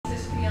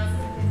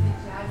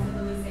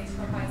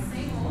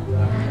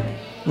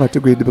I'd like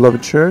to greet the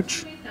beloved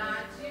church,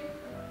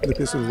 the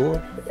peace of the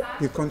Lord,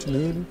 give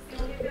continuity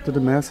to the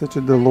message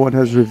that the Lord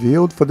has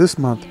revealed for this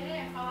month,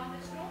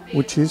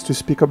 which is to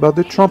speak about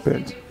the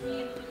trumpet.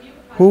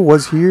 Who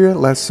was here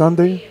last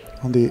Sunday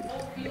on the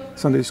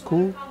Sunday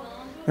school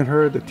and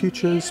heard the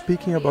teacher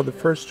speaking about the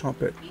first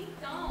trumpet?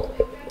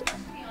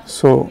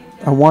 So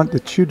I want the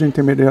children,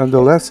 intermediate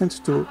adolescents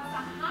to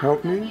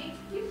help me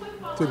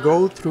to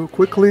go through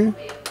quickly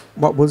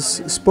what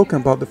was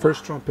spoken about the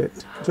first trumpet,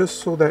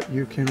 just so that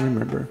you can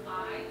remember.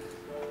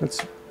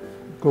 Let's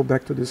go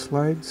back to the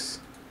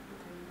slides.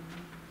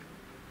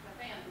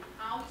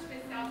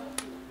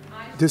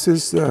 This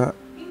is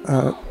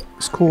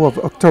School of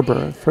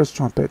October, first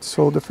trumpet.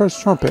 So the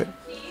first trumpet,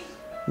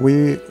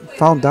 we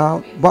found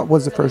out what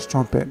was the first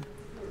trumpet.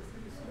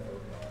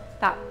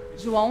 Tá,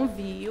 João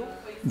viu.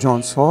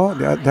 John saw,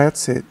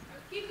 that's it.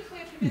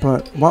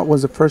 But what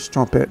was the first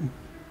trumpet?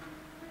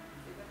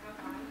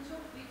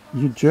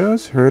 You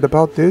just heard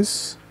about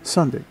this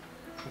Sunday.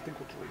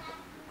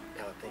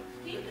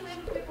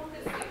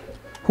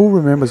 Who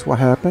remembers what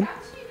happened?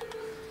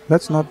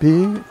 Let's not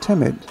be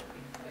timid.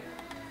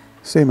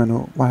 Say,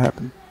 Manu, what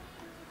happened?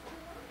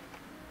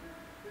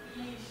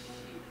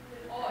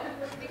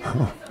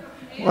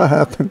 What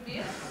happened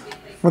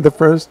when the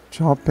first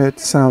trumpet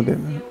sounded?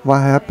 What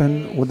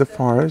happened with the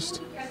forest?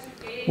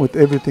 With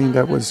everything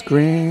that was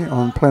green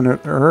on planet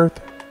Earth?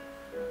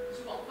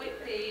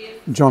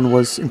 John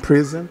was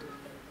imprisoned.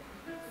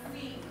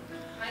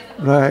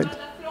 Right.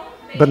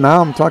 But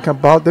now I'm talking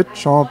about the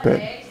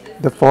trumpet,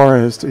 the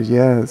forest,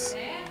 yes.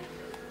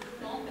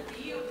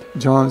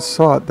 John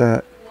saw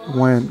that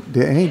when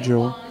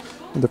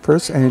the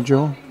first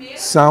angel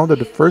sounded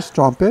the first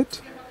trumpet,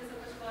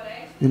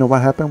 you know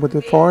what happened with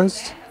the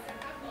forest?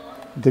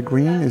 The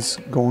green is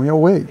going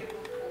away.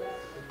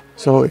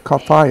 So it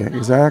caught fire,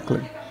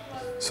 exactly.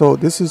 So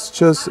this is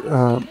just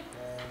a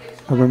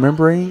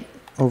remembering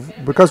of,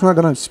 because we're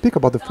going to speak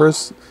about the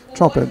first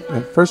trumpet.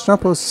 The first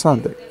trumpet was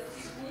Sunday.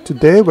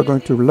 Today we're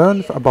going to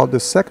learn about the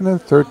second and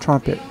third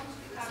trumpet.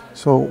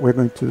 So we're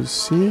going to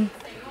see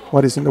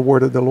what is in the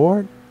word of the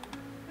Lord.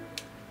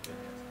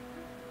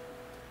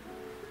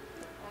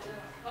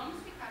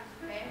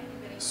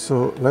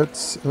 So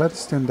let's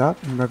stand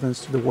up in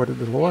reverence to the word of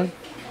the Lord.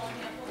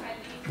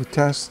 The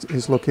text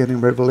is located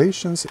in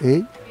Revelations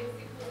 8,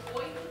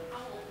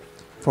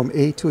 from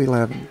 8 to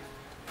 11.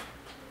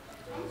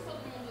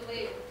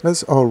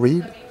 Let's all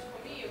read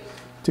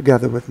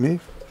together with me.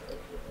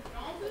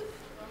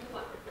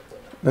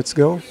 Let's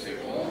go.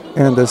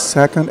 And the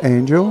second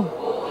angel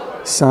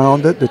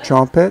sounded the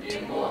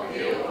trumpet,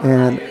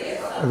 and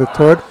the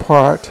third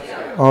part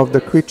of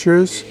the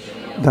creatures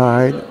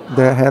died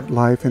that had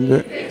life in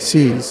the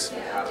seas,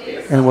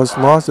 and was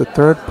lost the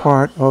third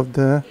part of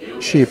the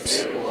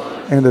ships.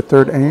 And the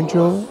third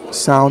angel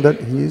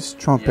sounded his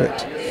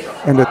trumpet,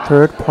 and the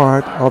third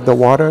part of the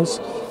waters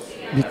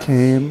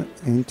became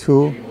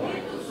into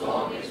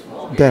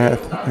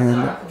death,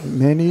 and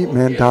many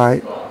men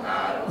died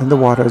in the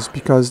waters,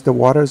 because the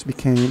waters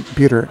became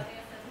bitter.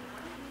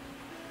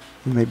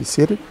 You may be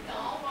seated.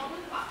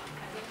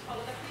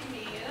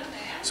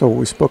 So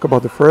we spoke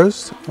about the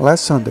first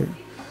last Sunday.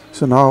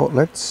 So now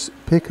let's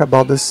speak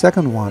about the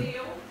second one.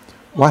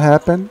 What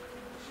happened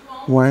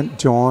when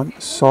John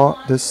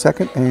saw the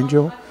second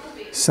angel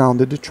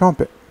sounded the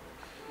trumpet?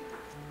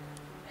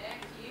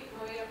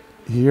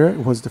 Here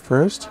it was the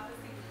first.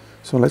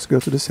 So let's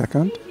go to the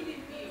second.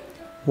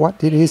 What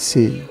did he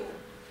see?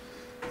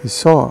 He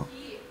saw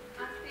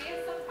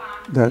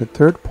that the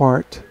third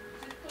part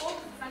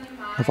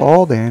of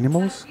all the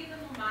animals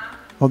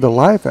of the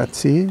life at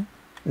sea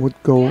would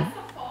go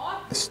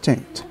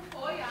extinct.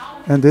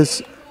 And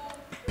this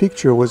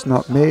picture was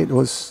not made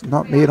on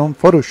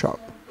Photoshop,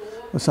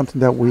 or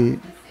something that we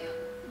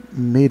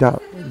made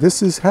up.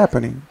 This is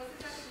happening.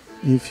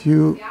 If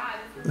you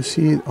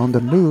see on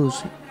the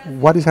news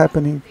what is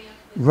happening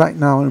right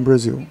now in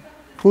Brazil,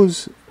 who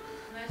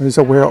is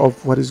aware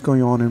of what is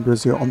going on in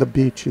Brazil, on the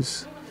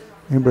beaches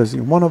in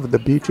Brazil? One of the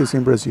beaches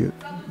in Brazil.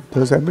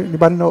 Does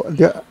anybody know?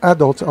 The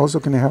adults also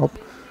can help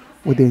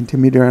with the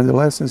intermediate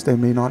adolescents. They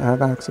may not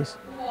have access.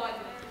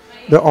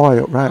 The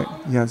oil, right?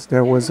 Yes,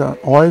 there was an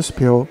oil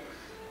spill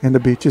in the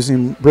beaches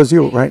in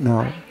Brazil right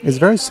now. It's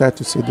very sad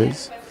to see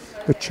this.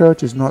 The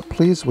church is not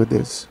pleased with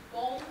this.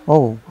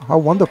 Oh, how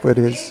wonderful it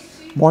is.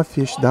 More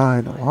fish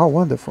died. Oh, how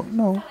wonderful.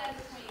 No,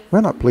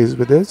 we're not pleased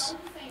with this.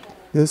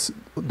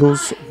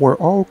 Those were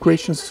all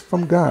creations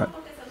from God.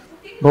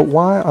 But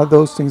why are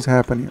those things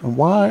happening? And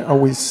why are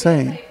we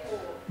saying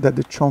that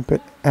the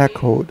trumpet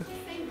echoed?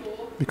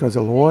 Because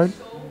the Lord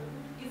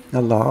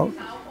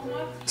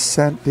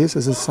sent this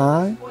as a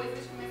sign,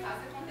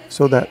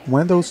 so that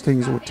when those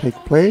things will take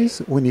place,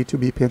 we need to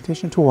be paying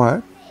attention to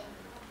what?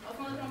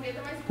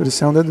 To the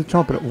sound of the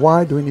trumpet.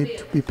 Why do we need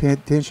to be paying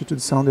attention to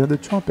the sound of the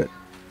trumpet?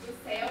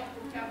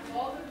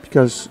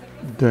 Because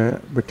the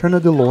return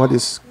of the Lord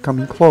is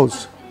coming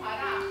close.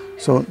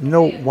 So you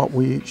know what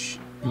we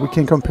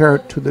can compare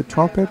it to the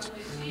trumpet.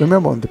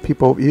 Remember when the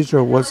people of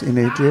Israel was in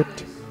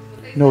Egypt?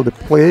 You know the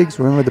plagues,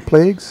 remember the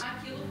plagues?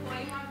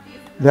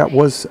 That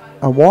was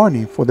a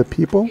warning for the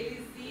people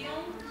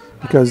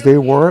because they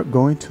were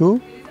going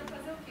to,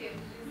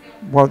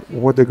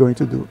 what they're going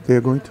to do?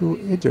 They're going to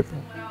Egypt.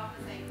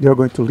 They are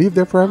going to live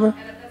there forever?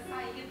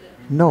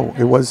 No,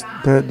 it was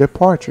the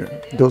departure.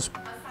 Those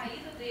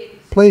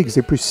plagues,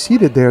 they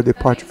preceded their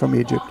departure from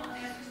Egypt.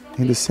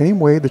 In the same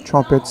way, the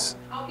trumpets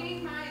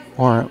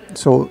are.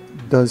 So,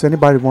 does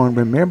anybody want to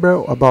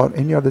remember about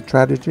any other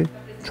tragedy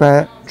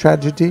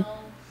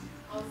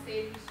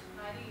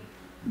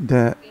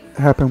that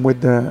happened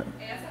with the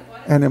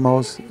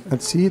animals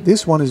at sea?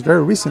 This one is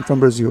very recent from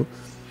Brazil,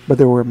 but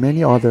there were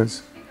many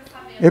others.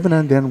 Every now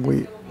and then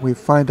we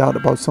find out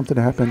about something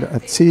that happened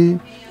at sea.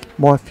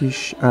 More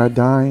fish are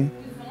dying.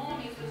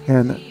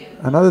 And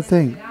another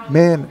thing,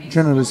 men,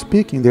 generally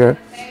speaking, they're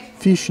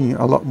fishing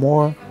a lot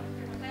more.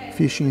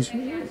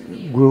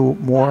 Fishing grew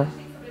more.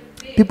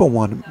 People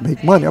want to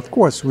make money. Of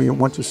course, we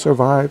want to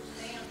survive.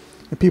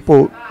 And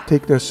people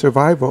take their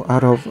survival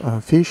out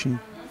of fishing.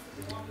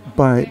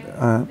 But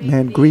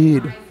man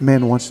greed,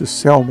 man wants to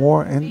sell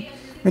more, and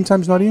many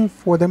times not even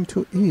for them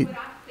to eat.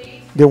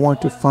 They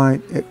want to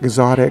find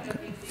exotic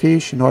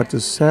fish in order to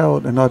sell,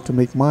 in order to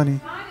make money.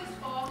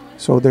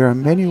 So there are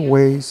many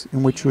ways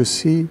in which we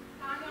see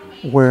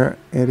where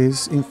it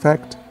is in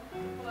fact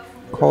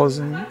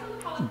causing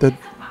the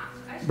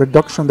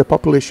reduction of the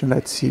population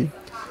at sea.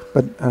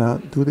 But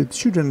do the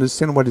children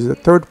understand what is the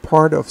third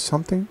part of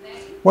something?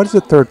 What is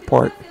the third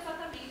part?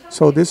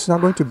 So this is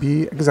not going to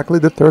be exactly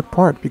the third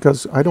part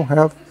because I don't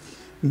have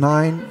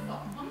 9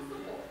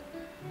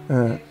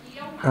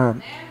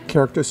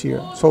 characters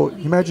here. So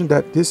imagine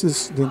that this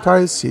is the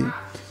entire sea.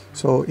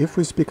 So if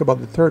we speak about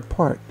the third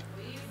part,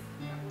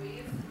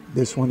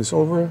 this one is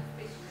over.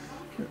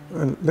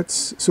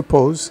 Let's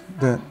suppose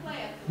that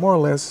more or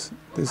less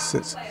this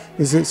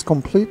is this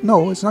complete?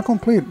 No, it's not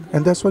complete,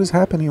 and that's what is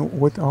happening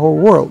with our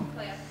world.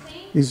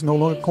 It's no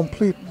longer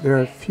complete. There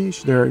are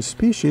fish, there are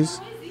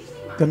species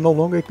that no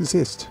longer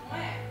exist.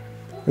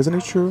 Isn't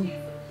it true?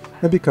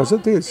 And because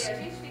of this,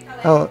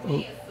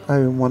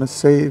 I want to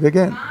say it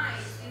again.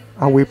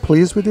 Are we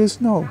pleased with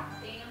this? No.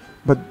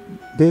 But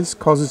this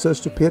causes us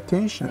to pay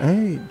attention.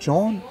 Hey,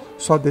 John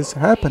saw this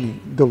happening.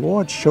 The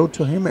Lord showed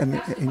to him,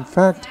 and in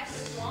fact,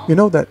 you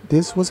know that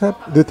this was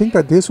happening. Do you think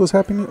that this was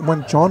happening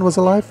when John was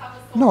alive?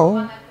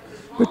 No.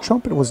 The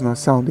trumpet was not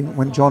sounding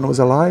when John was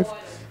alive.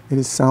 It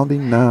is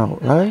sounding now,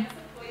 right?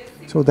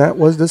 So that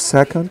was the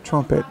second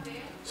trumpet.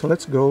 So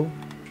let's go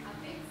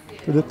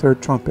to the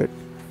third trumpet.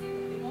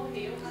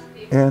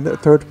 And the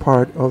third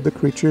part of the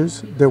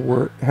creatures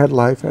that had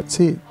life at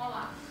sea.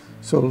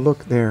 So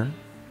look there.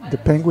 The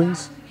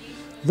penguins.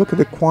 Look at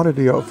the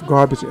quantity of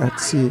garbage at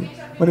sea.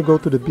 When you go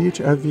to the beach,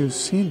 have you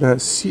seen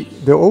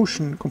the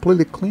ocean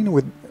completely clean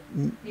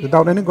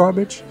without any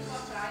garbage?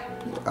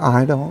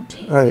 I don't.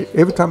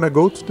 Every time I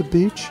go to the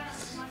beach,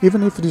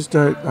 even if it is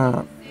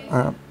the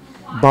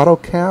bottle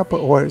cap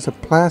or it's a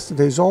plastic,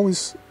 there's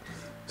always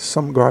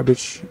some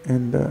garbage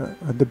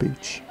at the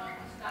beach.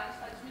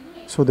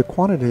 So the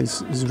quantity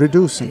is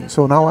reducing.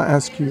 So now I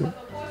ask you,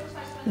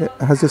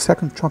 has the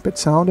second trumpet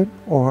sounded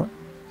or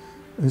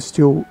is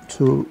still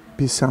to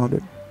be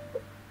sounded?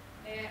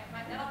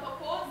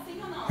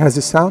 Has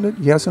it sounded?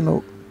 Yes or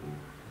no?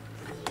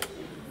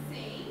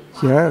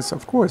 Yes,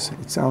 of course,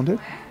 it sounded,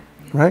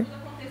 right?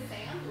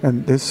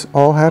 And this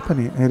all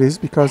happening. It is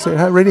because it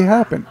already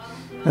happened.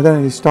 And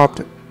then it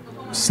stopped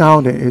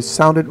sounding. It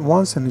sounded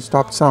once and it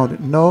stopped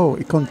sounding. No,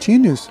 it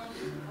continues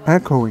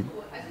echoing.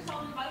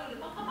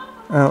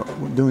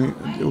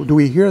 Do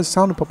we hear a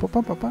sound?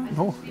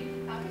 No.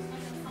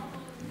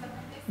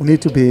 We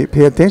need to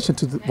pay attention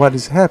to what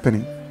is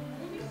happening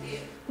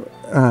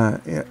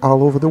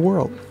all over the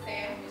world.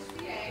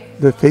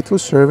 The faithful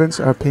servants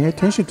are paying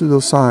attention to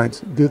those signs.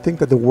 Do you think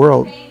that the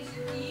world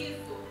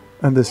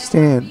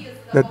understand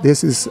that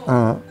this is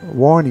a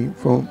warning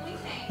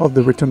of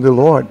the return of the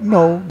Lord?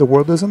 No, the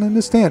world doesn't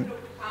understand.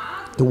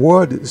 The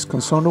world is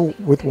concerned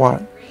with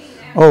what?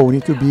 Oh, we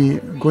need to be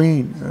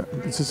green.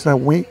 This is a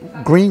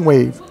green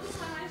wave.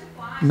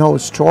 No,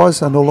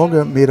 straws are no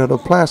longer made out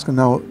of plastic.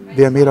 Now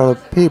they are made out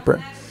of paper.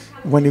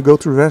 When you go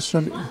to a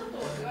restaurant,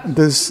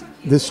 this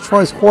straw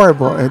is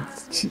horrible. It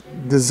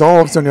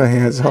dissolves on your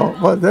hands. Oh,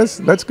 well,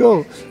 let's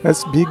go.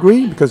 Let's be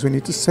green because we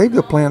need to save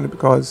the planet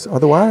because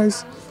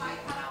otherwise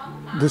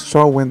the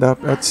straw went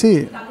up at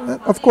sea.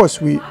 Of course,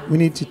 we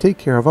need to take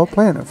care of our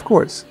planet. Of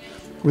course,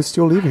 we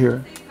still live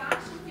here.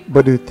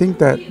 But do you think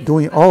that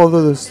doing all of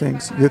those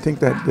things, do you think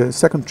that the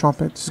second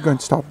trumpet is going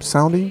to stop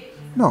sounding?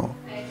 No.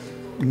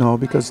 No,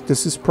 because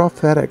this is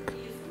prophetic.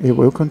 It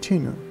will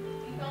continue.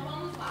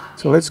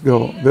 So let's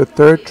go. The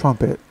third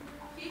trumpet.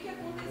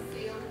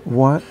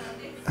 What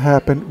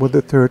happened with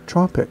the third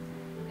trumpet?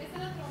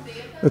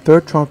 The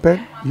third trumpet,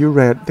 you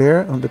read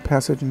there on the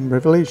passage in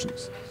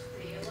Revelations.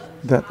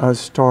 That a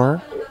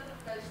star.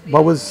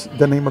 What was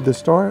the name of the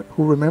star?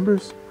 Who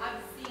remembers?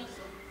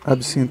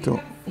 Absinto.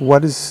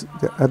 What is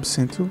the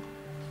absinto?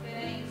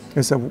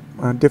 It's a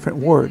different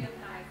word.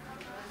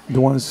 The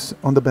ones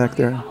on the back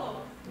there.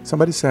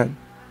 Somebody said.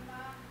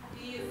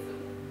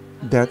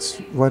 That's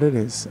what it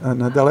is.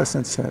 An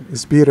adolescent said.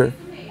 It's bitter.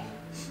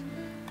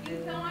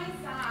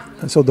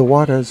 And so the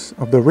waters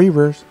of the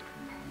rivers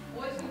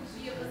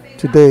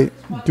today,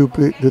 do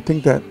you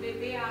think that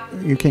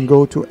you can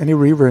go to any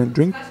river and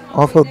drink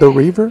off of the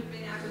river?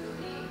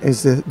 Do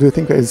you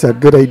think that it's a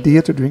good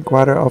idea to drink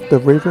water off the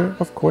river?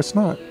 Of course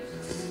not.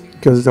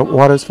 Because the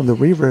waters from the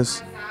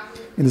rivers,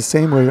 in the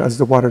same way as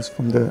the waters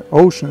from the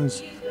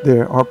oceans, they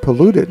are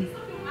polluted.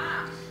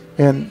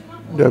 And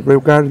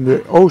regarding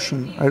the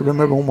ocean, I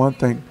remember one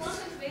thing.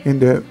 In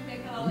the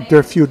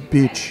Deerfield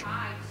Beach,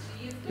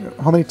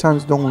 how many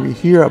times don't we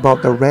hear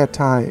about the red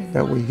tide,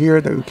 that we hear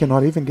that we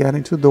cannot even get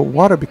into the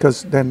water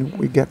because then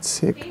we get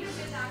sick?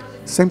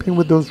 Same thing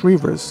with those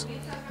rivers.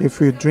 If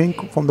we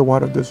drink from the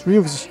water of those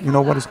rivers, you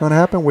know what is going to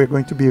happen? We're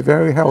going to be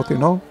very healthy,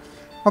 no?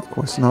 Of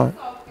course not.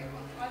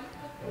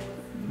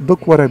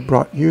 Look what I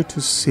brought you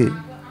to see.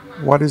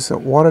 What is the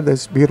water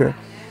that's bitter?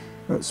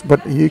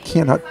 But you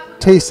cannot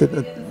taste it.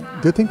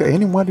 Do you think that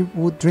anyone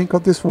would drink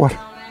of this water?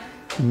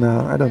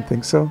 No, I don't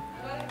think so.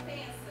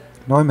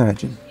 Now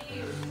imagine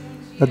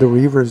that the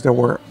rivers that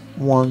were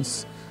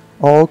once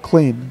all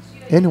clean,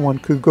 anyone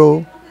could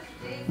go.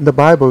 In the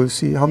Bible, you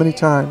see how many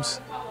times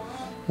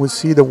we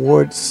see the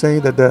words say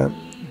that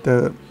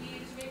the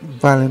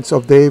violence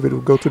of David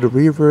would go to the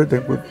river, they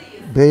would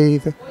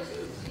bathe.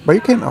 But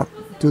you cannot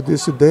do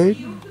this today.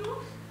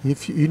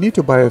 If you need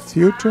to buy a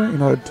filter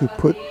in order to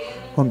put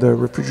on the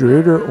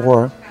refrigerator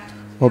or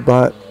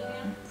buy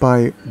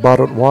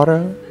bottled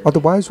water.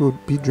 Otherwise, we'll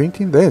be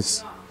drinking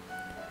this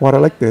water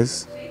like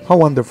this. How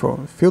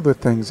wonderful, filled with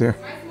things here.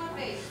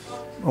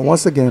 And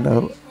once again, I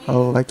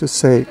would like to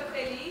say,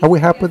 are we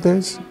happy with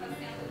this?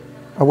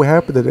 Are we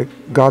happy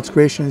that God's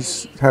creation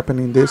is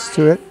happening this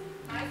to it?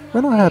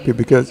 We're not happy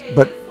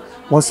but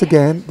once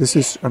again, this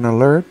is an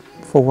alert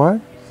for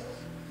what?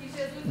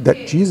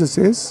 That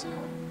Jesus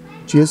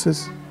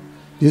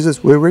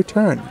will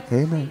return.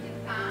 Amen.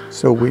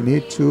 So we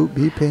need to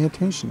be paying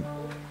attention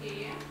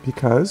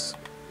because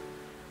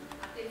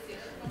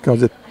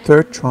the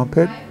third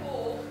trumpet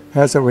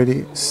has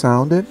already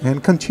sounded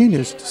and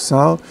continues to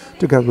sound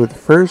together with the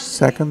first,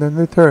 second, and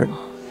the third.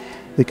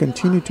 They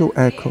continue to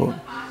echo,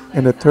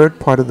 and the third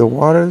part of the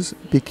waters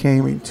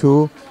became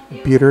into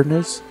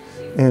bitterness,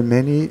 and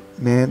many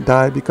men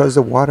died because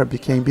the water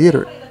became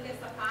bitter.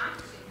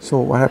 So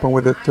what happened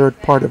with the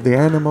third part of the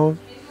animal?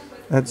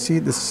 And see,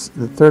 the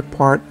third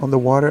part on the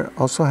water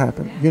also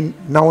happened. You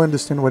now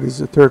understand what is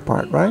the third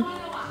part, right?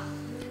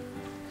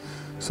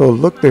 So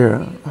look there,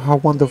 how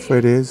wonderful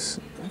it is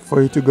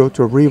for you to go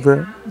to a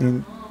river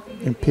and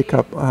pick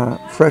up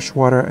fresh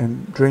water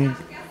and drink.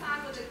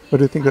 But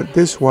do you think that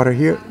this water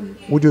here,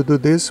 would you do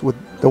this with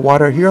the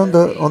water here on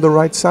the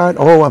right side?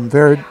 Oh, I'm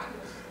very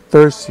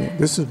thirsty.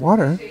 This is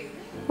water?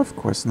 Of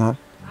course not.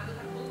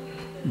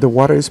 The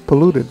water is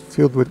polluted,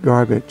 filled with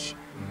garbage.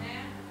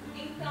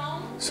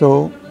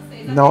 So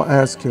now I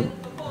ask you,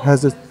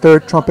 has the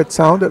third trumpet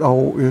sounded,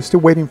 or you're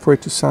still waiting for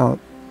it to sound?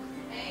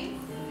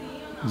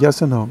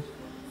 Yes or no?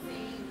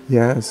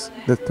 Yes,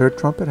 the third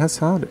trumpet has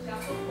sounded.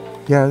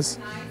 Yes,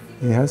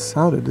 it has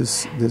sounded.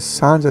 The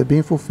signs are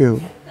being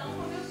fulfilled.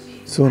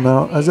 So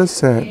now, as I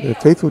said, the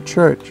faithful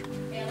church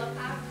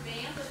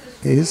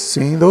is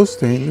seeing those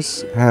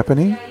things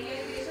happening,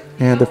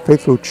 and the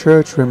faithful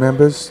church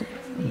remembers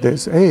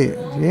this. Hey,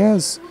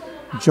 yes,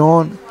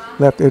 John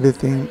left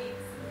everything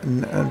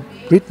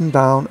written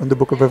down in the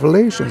book of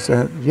Revelation.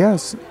 And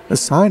yes, the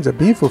signs are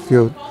being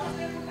fulfilled.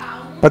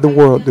 But the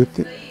world,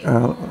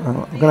 I'm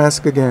going to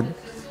ask again,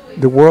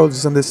 the world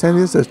is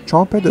understanding this as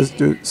trumpet, as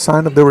the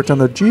sign of the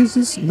return of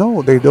Jesus?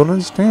 No, they don't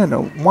understand.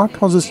 What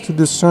causes us to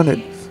discern it?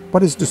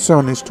 What is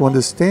discern? Is to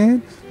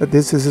understand that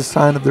this is a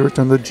sign of the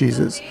return of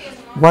Jesus.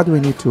 What do we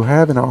need to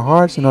have in our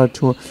hearts in order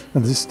to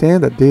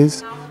understand that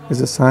this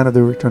is a sign of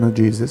the return of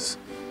Jesus?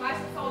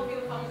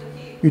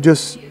 You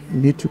just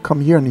need to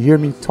come here and hear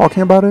me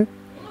talking about it.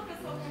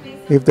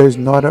 If there is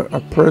not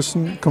a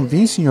person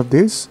convincing you of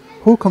this,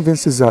 who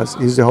convinces us?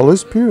 Is the Holy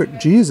Spirit.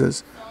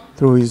 Jesus,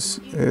 through His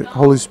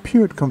Holy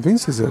Spirit,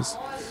 convinces us.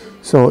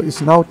 So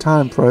it's now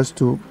time for us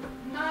to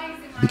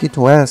begin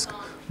to ask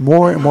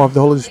more and more of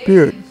the Holy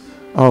Spirit.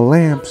 Our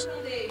lamps,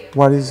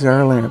 what is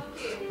our lamp?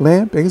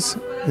 Lamp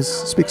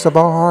speaks of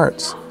our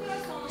hearts.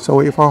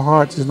 So if our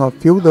hearts is not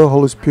filled with the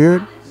Holy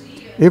Spirit,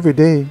 every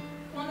day,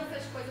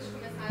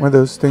 when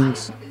those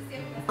things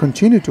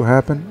continue to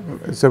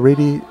happen, it's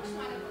already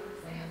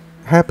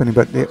happening,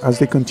 but as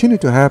they continue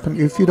to happen,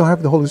 if you don't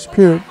have the Holy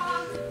Spirit,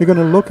 you're going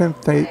to look and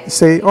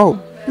say,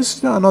 oh, this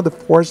is another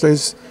force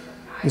that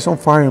is on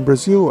fire in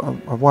Brazil.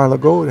 A while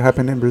ago, it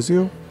happened in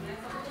Brazil.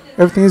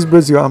 Everything is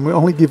Brazil. I'm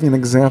only giving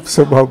examples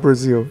about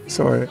Brazil.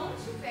 Sorry.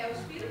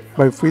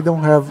 But if we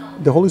don't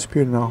have the Holy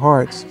Spirit in our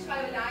hearts,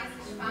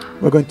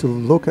 we're going to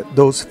look at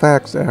those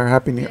facts that are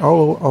happening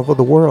all over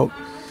the world,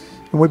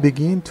 and we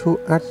begin to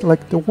act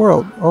like the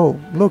world. Oh,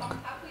 look,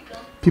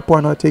 people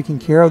are not taking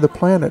care of the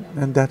planet,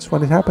 and that's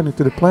what is happening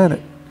to the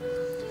planet.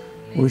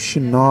 We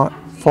should not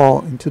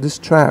fall into this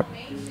trap,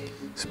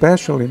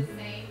 especially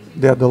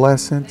the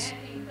adolescents.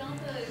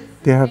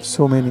 There are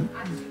so many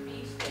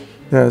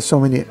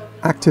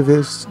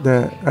activists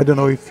that I don't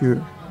know if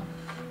you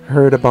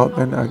heard about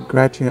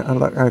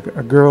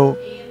a girl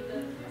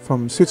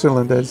from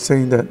Switzerland that's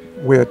saying that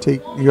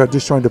you are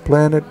destroying the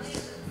planet.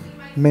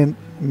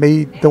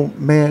 Don't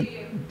man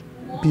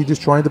be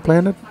destroying the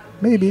planet?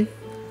 Maybe,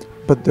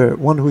 but the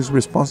one who is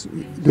responsible.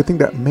 Do you think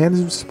that man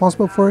is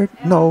responsible for it?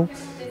 No,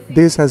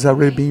 this has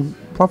already been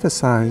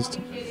prophesied,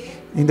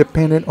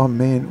 independent of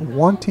man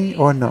wanting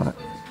or not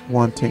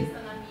wanting.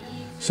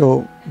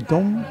 So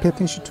don't pay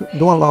attention to.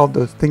 Don't allow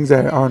the things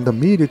that are in the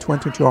media to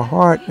enter into your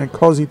heart and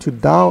cause you to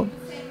doubt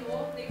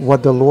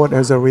what the Lord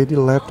has already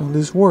left on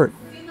this word.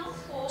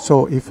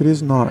 So if it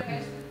is not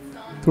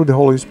through the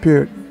Holy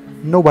Spirit,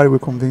 nobody will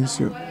convince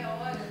you.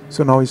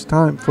 So now it's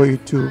time for you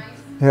to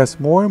ask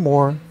more and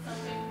more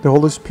the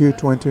Holy Spirit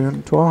to enter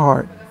into our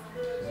heart.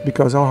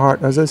 Because our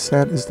heart, as I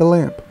said, is the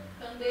lamp.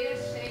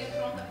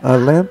 A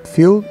lamp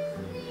filled,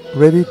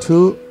 ready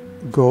to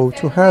go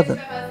to heaven.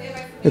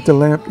 If the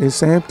lamp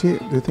is empty,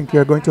 do you think we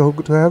are going to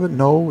go to heaven?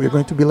 No, we are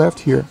going to be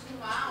left here.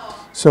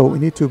 So we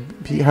need to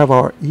have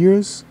our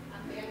ears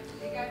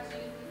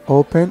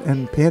open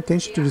and pay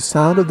attention to the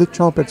sound of the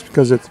trumpets,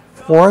 because it's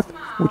fourth,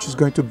 which is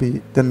going to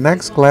be the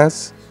next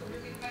class.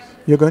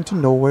 You're going to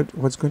know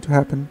what's going to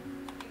happen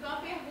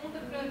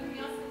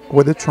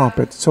with the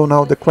trumpet. So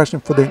now the question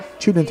for the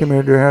children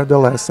intermediate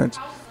adolescents: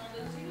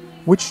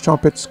 which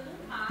trumpets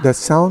that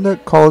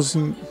sounded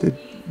causing the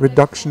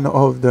reduction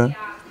of the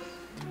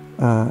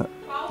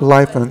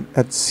life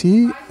at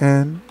sea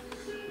and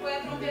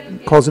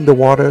causing the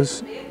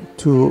waters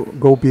to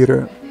go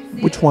bitter?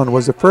 Which one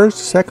was the first,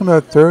 second,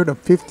 or third, or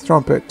fifth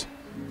trumpet?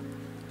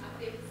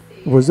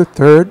 It was the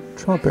third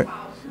trumpet.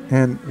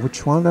 And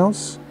which one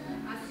else?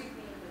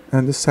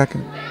 And the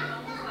second.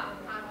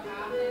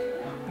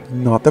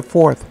 Not the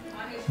fourth.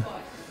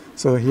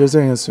 So here's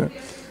the answer.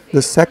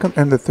 The second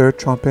and the third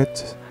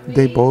trumpet,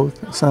 they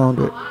both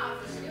sounded.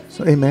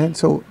 So amen.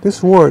 So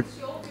this word,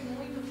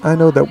 I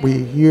know that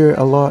we hear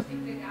a lot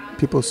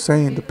people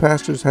saying the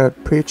pastors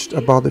have preached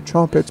about the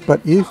trumpets, but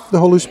if the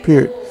Holy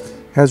Spirit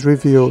has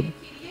revealed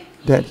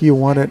that He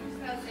wanted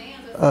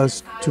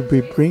us to be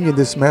bringing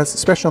this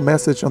special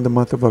message on the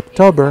month of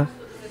October,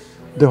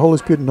 the Holy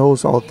Spirit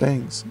knows all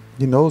things.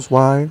 He knows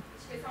why,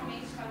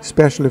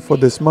 especially for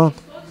this month,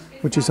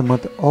 which is a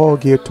month all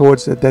geared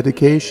towards the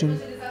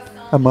dedication,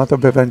 a month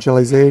of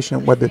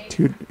evangelization, where the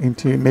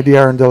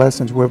intermediate and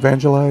adolescents will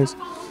evangelize.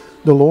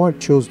 The Lord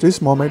chose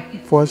this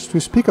moment for us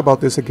to speak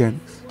about this again.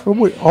 But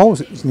we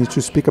always need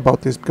to speak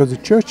about this because the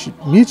church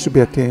needs to be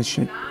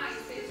attention.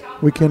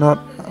 We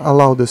cannot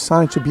allow the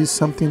sign to be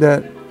something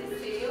that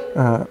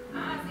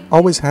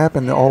always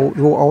happen,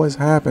 will always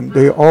happen.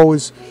 They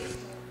always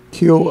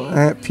kill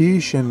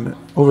fish and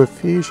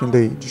overfish, and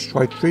they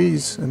destroy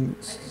trees, and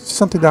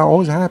something that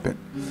always happen.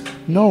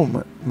 No,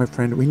 my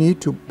friend, we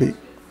need to be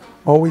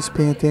always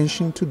paying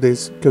attention to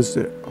this, because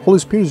the Holy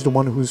Spirit is the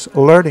one who's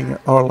alerting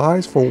our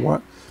lives for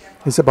what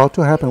is about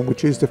to happen,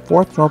 which is the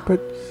fourth trumpet,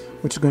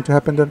 which is going to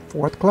happen in the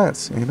fourth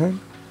class. Amen.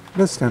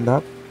 Let's stand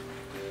up.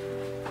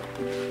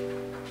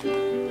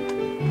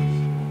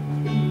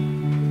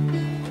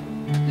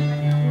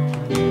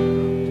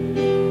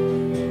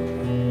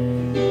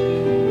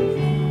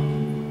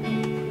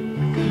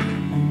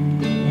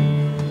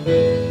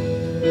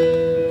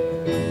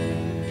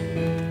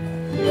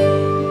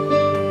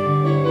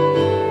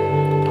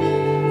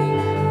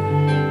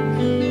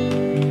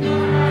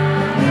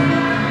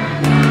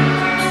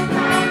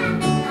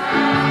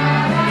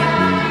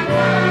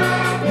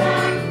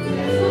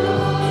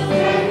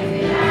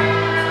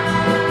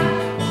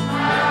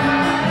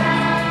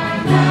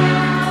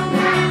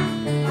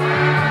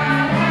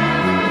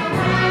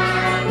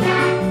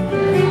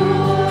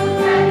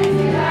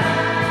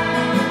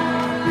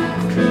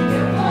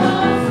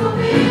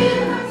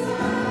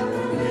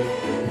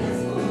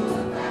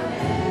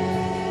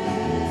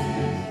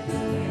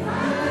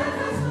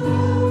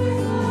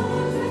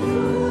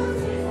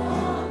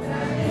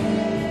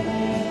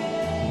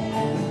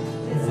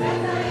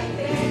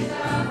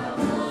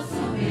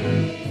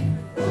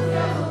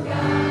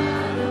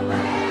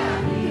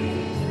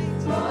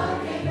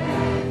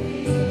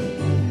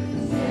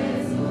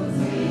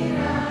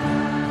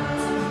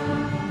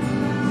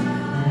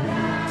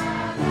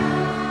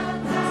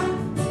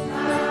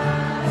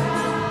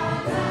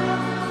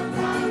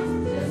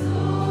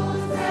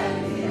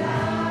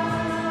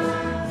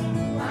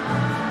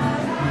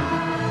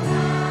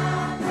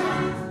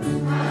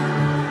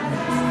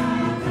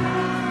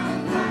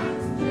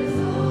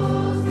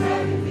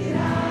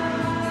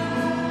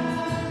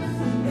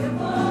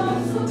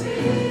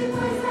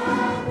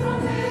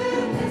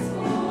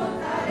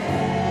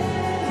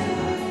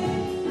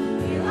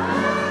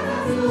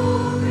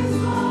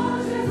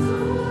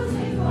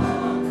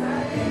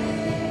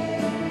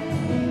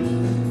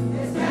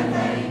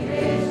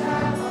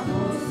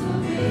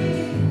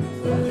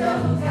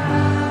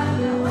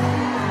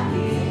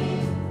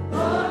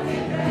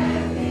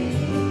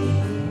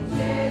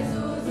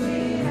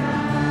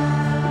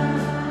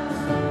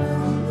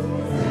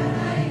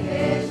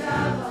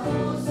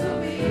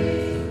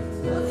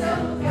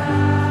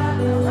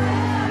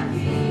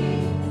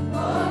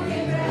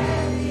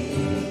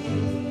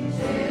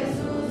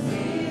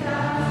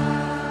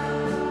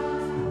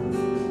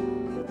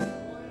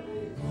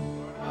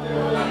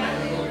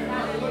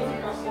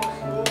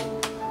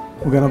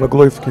 We're going to have a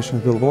glorification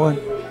of the Lord.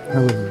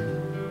 Hallelujah.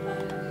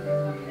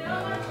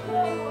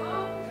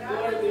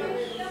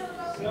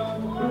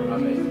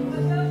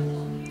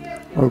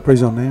 Oh,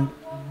 praise your name.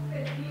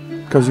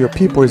 Because your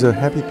people is a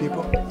happy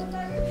people.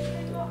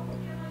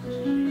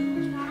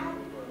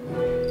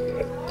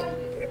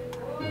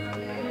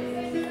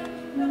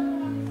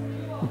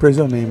 We praise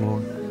your name,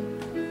 Lord.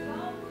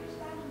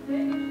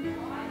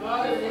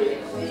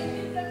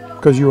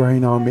 Because you are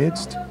in our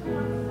midst.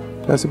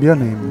 Blessed be your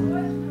name, Lord.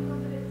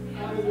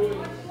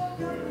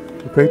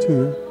 We pray to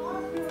you.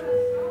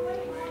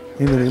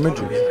 In the name of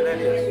Jesus.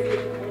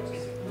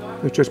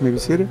 The church may be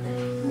seated.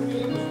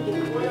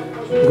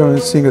 We're going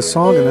to sing a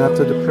song, and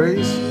after the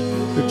praise,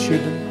 the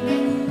children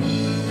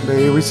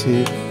may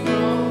receive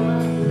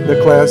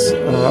the class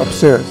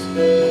upstairs.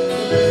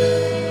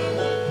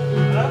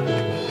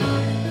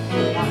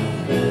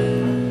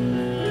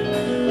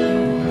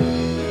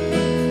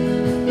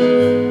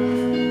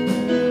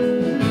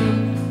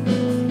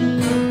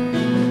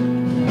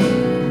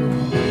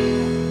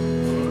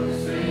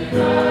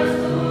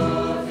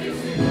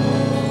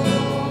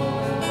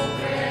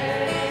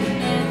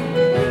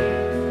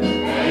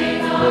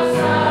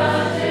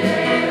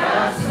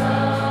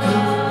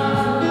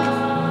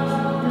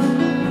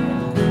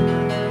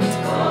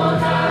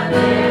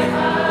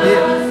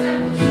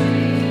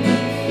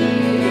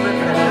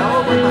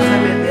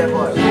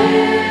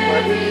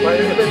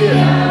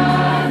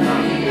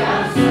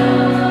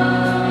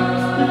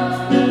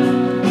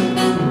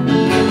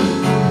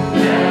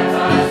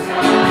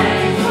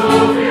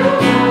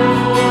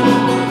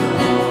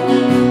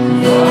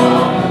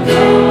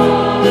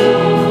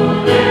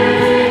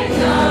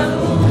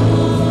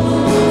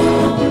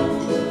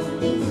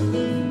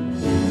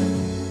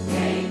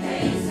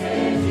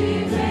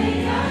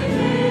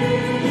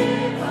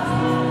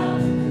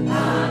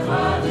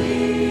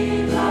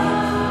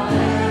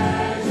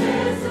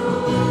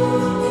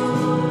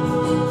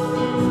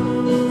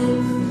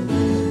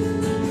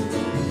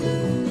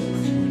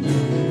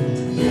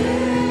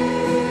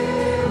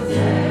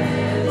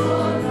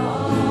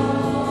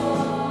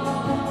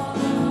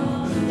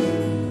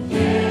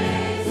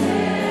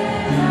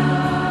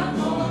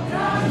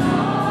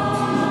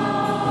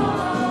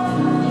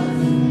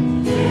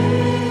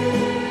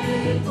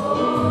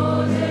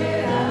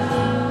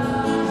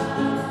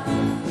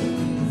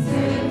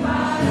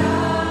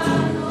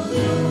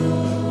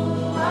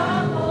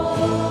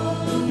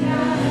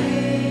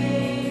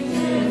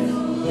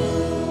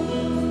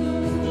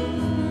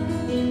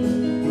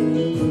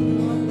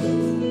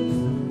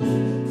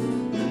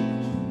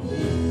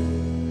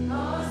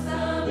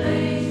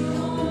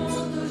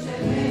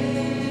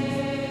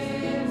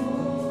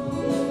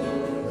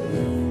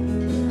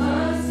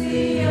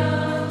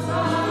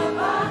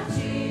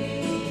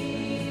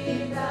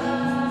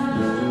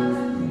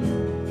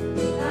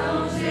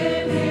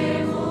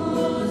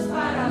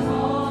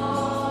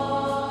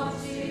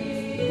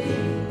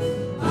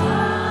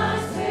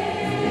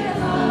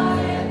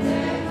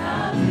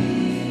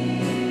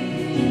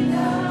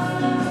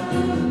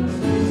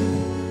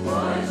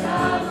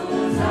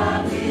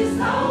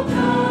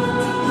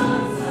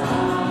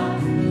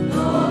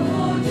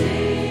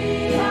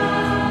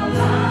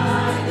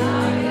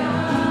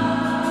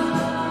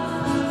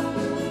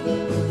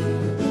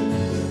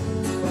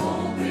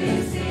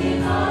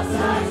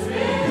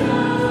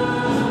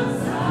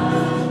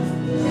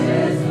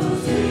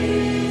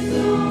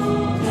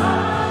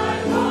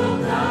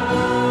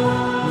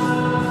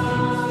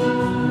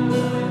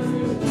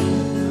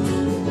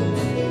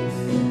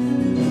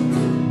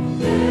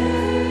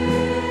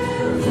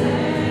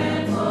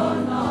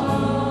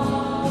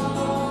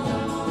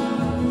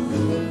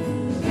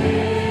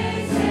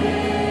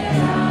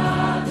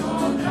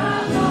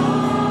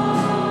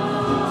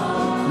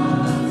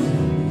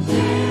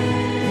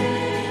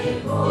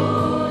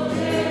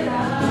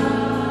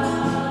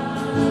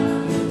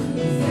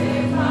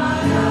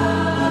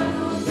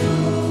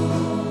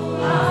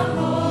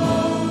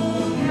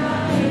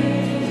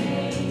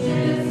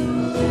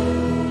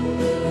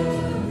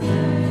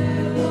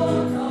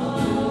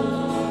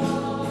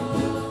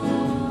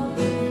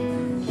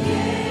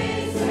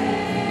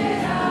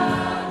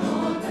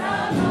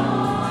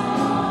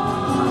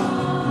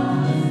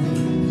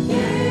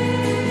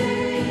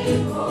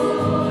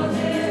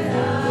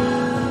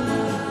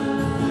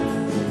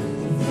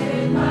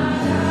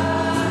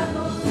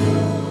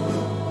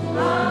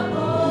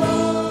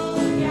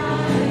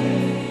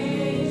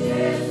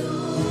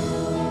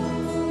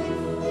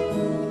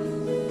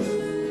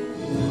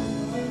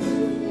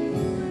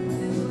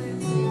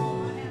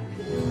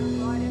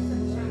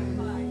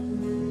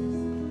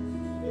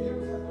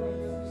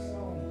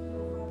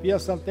 Via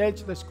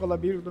satélite da Escola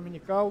Bíblica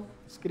Dominical,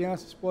 as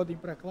crianças podem ir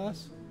para a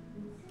classe.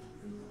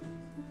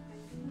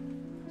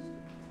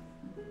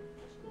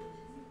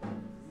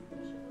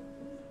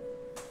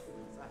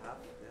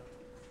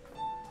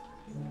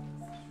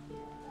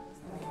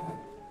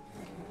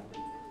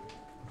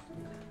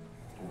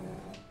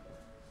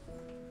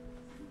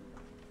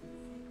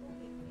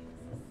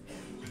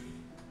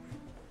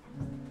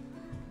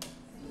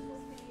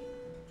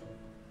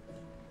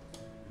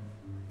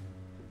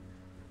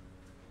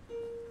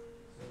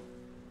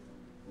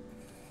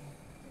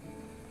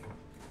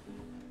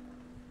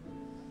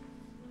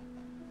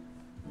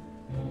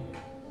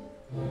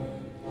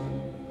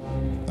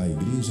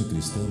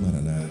 cristã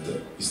Maranatha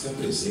está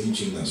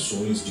presente em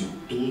nações de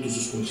todos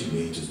os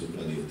continentes do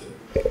planeta.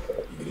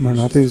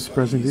 Maranatha is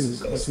present in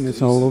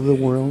continents all over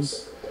the world.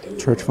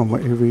 Church from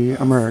every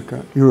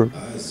America, Europe,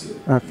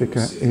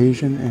 Africa,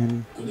 Asian,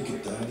 and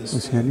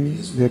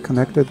Oceania. They are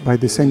connected by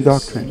the same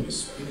doctrine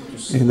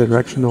in the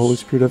direction of the Holy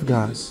Spirit of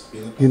God,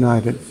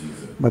 united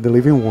by the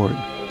living Word.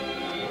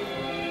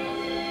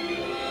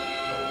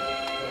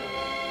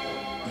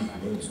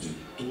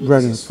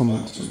 Brethren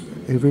from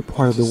every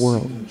part of the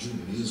world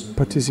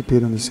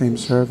participate in the same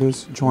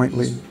service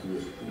jointly,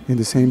 in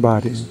the same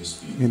body,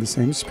 in the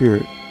same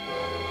spirit.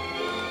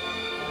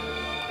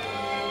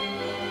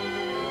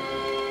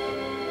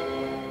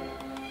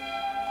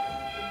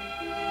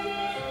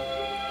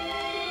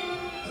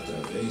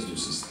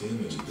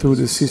 Through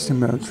the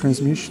system of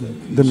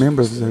transmission, the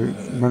members of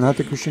the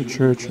Maranatha Christian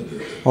Church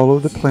all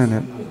over the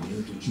planet,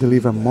 they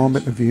live a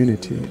moment of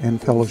unity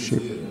and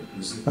fellowship,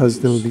 as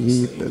they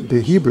leave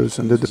the Hebrews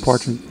on the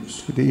departure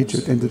to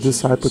Egypt and the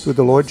disciples with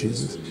the Lord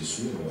Jesus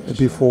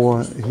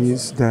before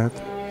his death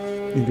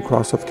in the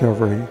cross of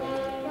Calvary.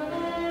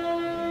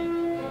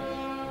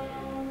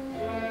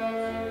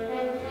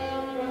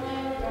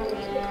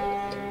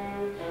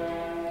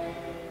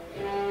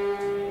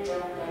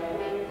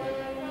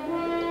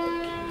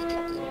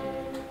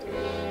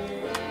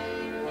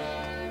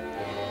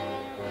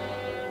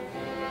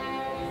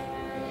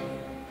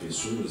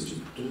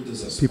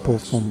 People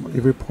from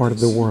every part of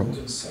the world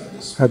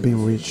have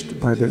been reached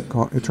by the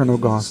eternal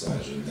gospel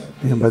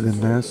and by the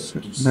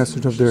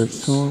message of their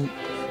soon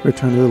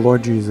return to the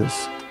Lord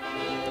Jesus.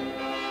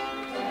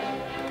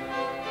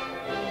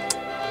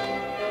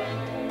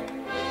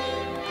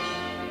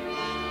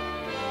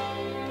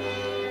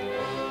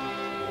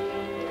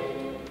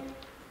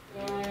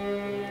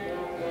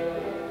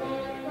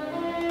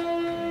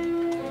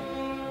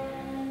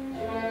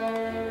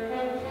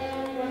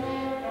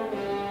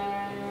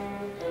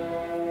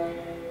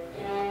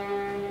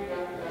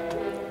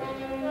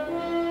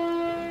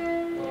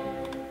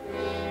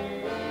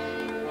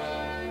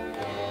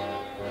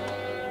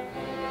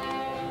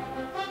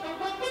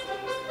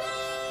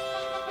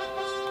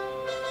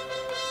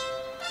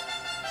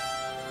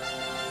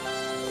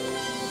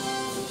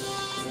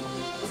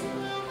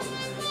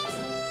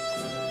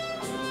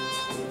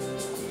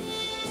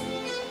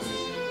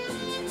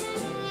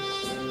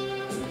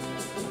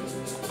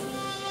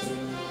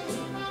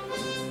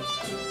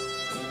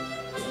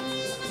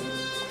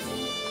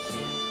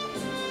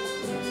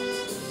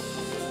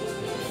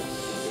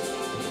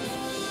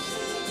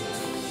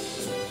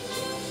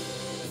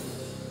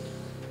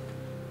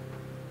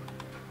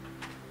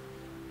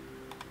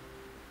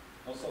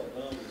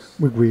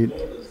 We greet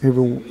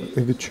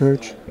every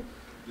church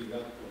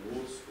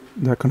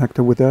that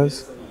connected with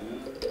us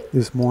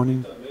this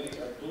morning,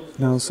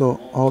 and also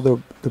all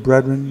the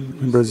brethren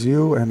in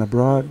Brazil and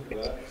abroad,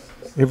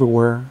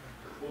 everywhere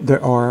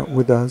that are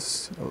with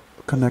us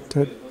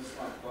connected.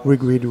 We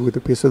greet you with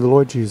the peace of the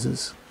Lord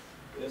Jesus.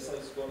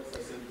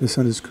 The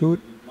Sunday school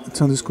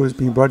is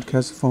being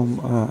broadcast from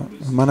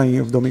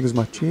Maranatha of Domingos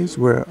Martins.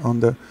 We're on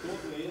the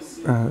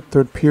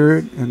third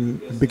period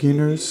and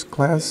beginners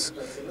class,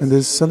 and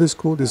this Sunday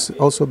school is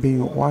also being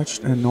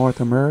watched in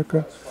North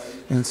America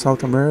and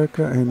South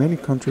America and many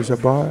countries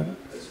abroad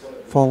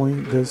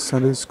following this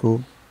Sunday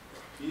school.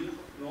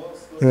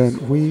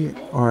 And we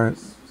are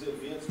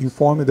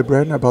informing the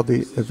brethren about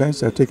the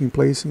events that are taking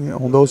place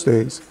on those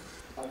days.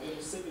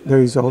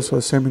 There is also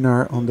a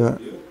seminar on the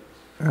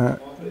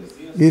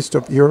east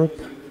of Europe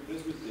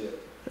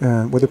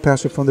with a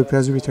pastor from the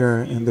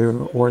Presbytery, and there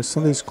are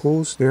Sunday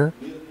schools there.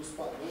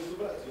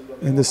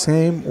 In the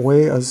same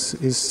way as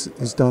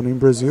is done in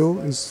Brazil,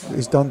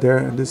 is done there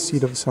in the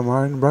seat of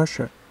Samar in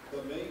Russia.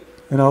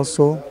 And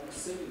also,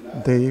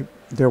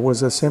 there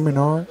was a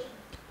seminar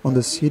on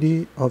the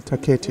city of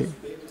Taketi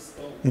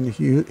in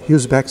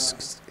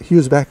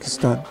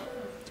Uzbekistan.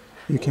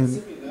 You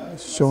can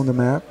show on the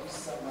map.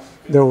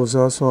 There was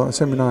also a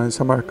seminar in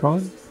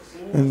Samarkand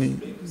and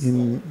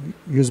in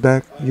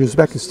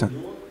Uzbekistan.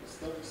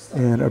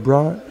 And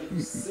abroad,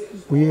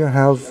 we are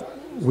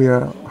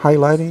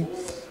highlighting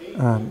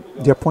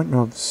the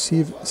appointment of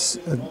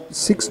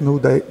 6 new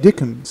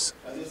deacons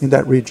in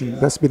that region.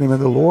 Blessed be the name of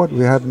the Lord.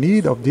 We have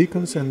need of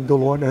deacons, and the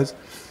Lord has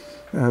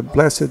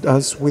blessed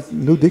us with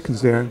new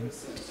deacons there.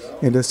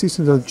 And the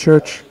assistance of the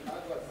church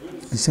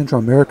in Central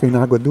America, in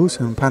Agua Dulce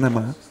and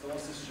Panama,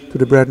 to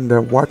the brethren that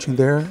are watching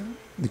there,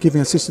 giving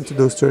assistance to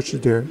those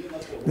churches there.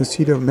 In the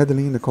city of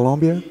Medellin in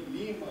Colombia,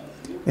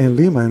 and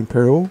Lima in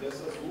Peru,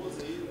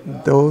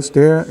 those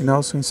there, and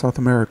also in South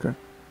America.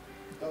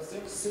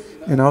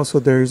 And also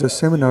there is a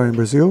seminar in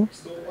Brazil,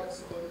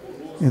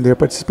 and they're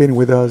participating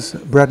with us,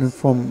 brethren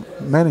from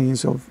many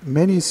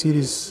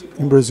cities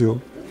in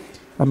Brazil.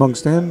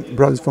 Amongst them,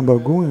 brothers from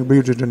Bagu and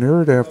Rio de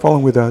Janeiro, they are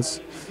following with us.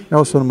 And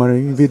also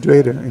Marinho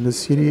Vidreira in the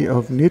city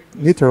of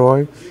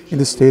Niterói in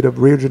the state of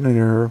Rio de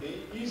Janeiro.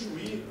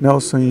 And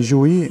also in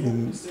Juí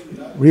in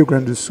Rio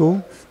Grande do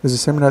Sul, there's a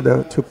seminar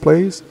that took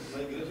place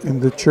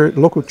in the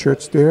local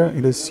church there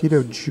in the city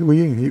of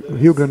Juí in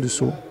Rio Grande do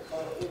Sul.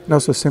 And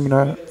also a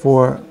seminar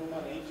for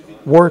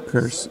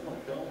workers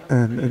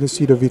and in the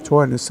city of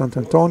Vitória, in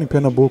Santo Antônio, in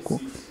Pernambuco,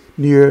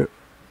 near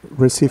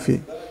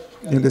Recife,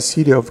 in the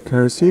city of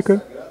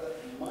Caricica,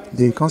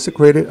 they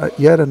consecrated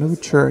yet a new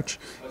church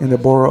in the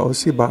borough of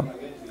Ciba.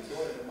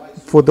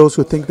 For those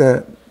who think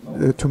that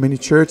there are too many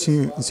churches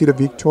in the city of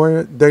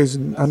Victoria, there is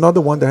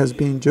another one that has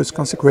been just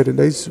consecrated.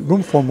 There is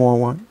room for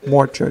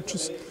more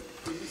churches.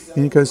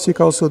 In Caricica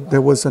also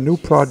there was a new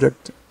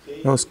project.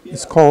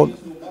 It's called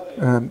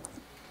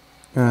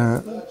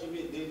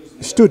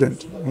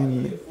Student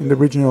in the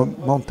regional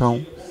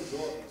Montão.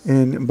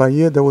 In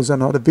Bahia there was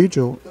another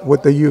vigil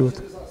with the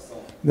youth.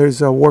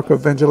 There's a work of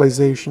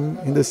evangelization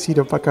in the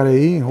city of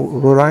Pacaraí, in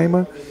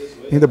Roraima,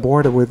 in the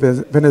border with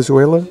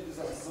Venezuela.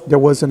 There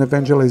was an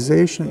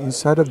evangelization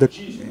inside of the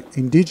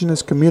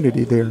indigenous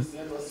community there.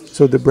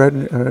 So the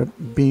brethren are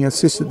being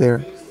assisted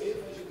there.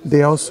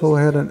 They also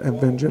had an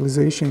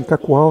evangelization in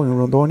Cacoal, in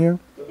Rondônia.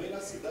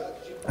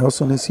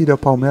 Also in the city of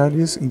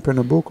Palmares, in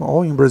Pernambuco,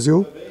 all in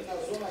Brazil.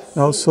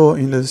 Also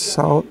in the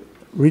south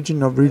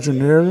region of Rio de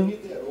Janeiro.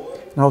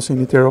 Also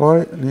in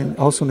Niterói, and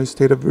also in the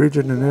state of Rio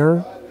de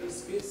Janeiro.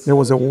 There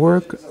was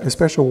a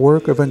special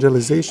work of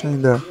evangelization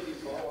in the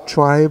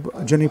tribe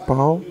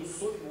Genipau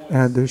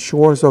at the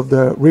shores of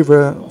the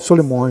river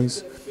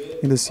Solimões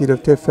in the city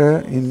of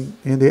Tefé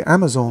in the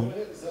Amazon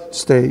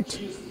state.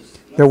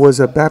 There was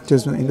a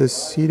baptism in the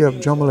city of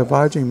João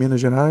Levade in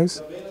Minas Gerais,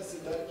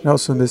 and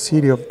also in the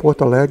city of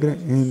Porto Alegre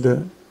in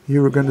the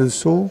Rio Grande do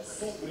Sul,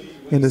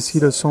 in the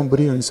city of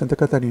Sombrio in Santa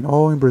Catarina,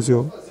 all in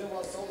Brazil.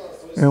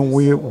 And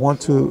we want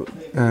to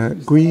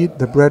greet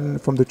the brethren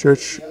from the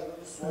church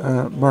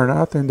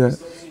Maranatha and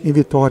in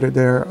Vitória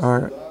there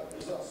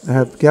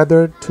have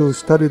gathered to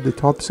study the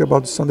topics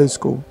about Sunday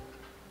school.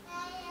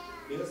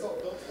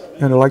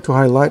 And I'd like to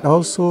highlight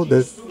also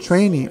the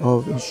training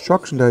of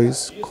instruction that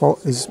is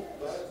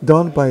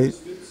done by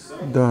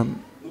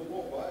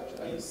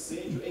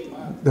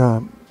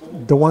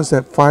the ones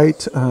that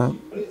fight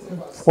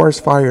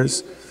forest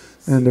fires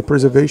and the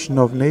preservation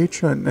of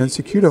nature and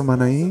security of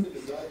Manaim,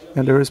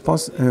 and the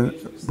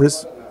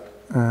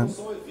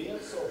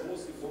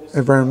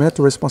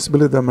environmental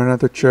responsibility of the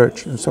Maranatha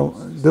Church. And so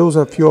those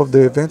are a few of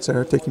the events that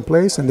are taking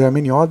place, and there are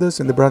many others,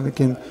 and the brother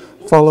can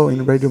follow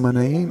in Radio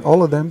Manaim,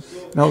 all of them,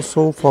 and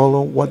also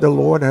follow what the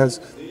Lord has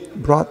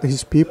brought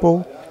his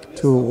people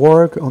to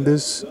work on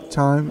this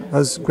time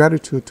as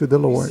gratitude to the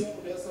Lord.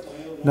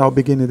 Now,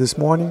 beginning this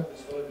morning,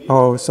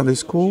 our Sunday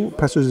school,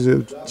 Pastor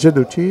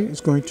Jeduti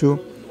is going to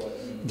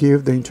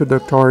give the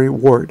introductory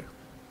word.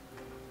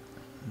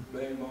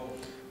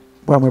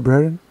 Well, my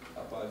brethren,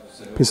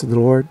 peace of the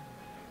Lord.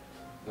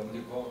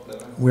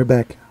 We're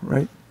back,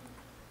 right?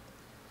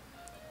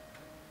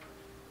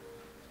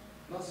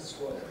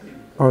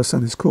 Our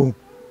Sunday school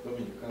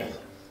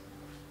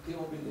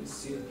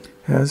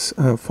has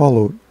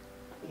followed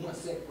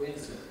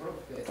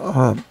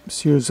a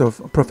series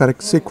of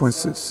prophetic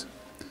sequences.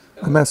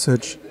 A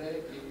message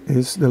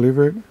is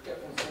delivered,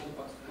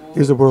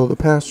 is the word of the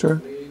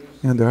pastor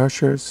and the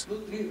ushers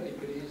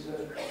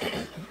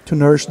to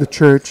nourish the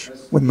church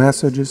with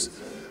messages,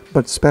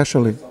 but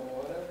especially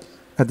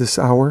at this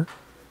hour,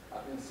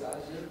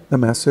 the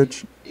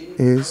message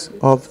is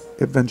of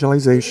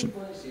evangelization.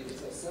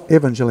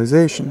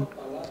 Evangelization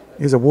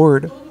is a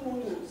word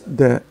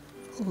that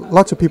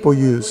lots of people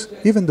use,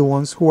 even the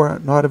ones who are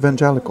not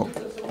evangelical.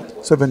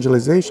 So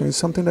evangelization is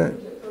something that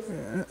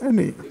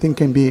anything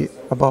can be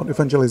about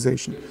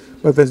evangelization.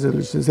 But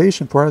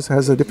evangelization for us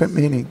has a different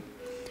meaning.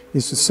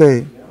 It's to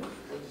say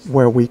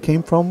where we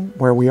came from,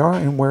 where we are,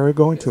 and where we're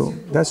going to.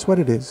 That's what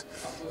it is.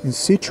 And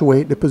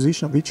situate the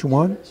position of each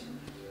one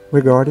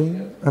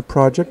regarding a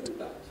project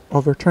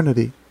of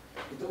eternity.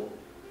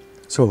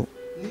 So,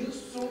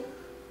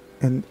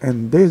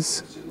 and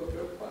this,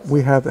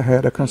 we have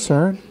had a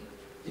concern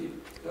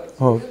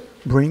of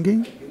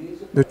bringing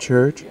the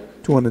church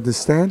to an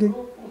understanding,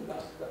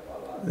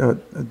 a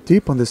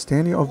deep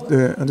understanding of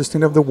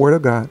the Word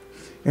of God.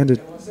 And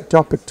the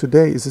topic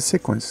today is a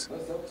sequence.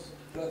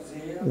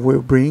 We're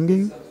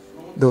bringing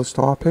those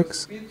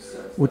topics,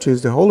 which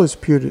is the Holy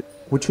Spirit,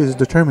 which is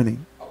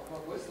determining,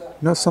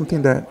 not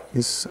something that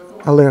is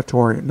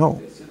aleatory.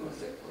 No,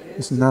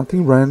 it's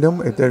nothing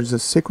random. There's a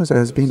sequence that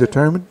has been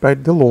determined by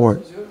the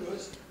Lord.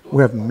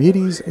 We have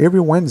meetings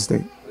every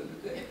Wednesday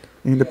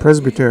in the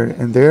presbytery,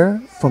 and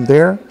from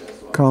there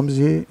comes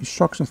the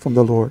instructions from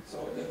the Lord.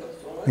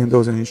 And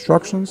those are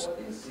instructions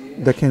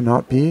that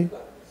cannot be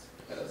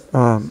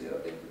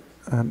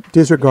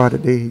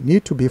disregarded. They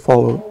need to be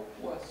followed.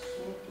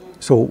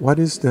 So what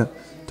is the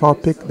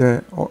topic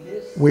that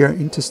we are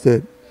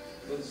interested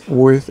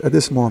with at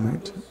this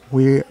moment?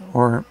 We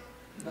have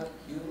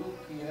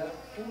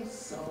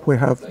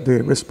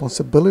the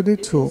responsibility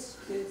to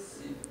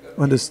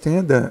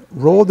understand the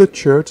role of the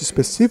church,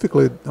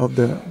 specifically of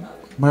the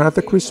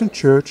Maranatha Christian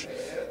Church,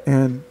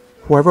 and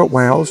whoever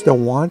else that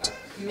want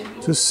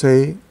to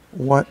say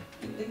what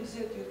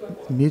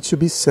needs to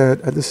be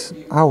said at this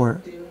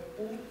hour,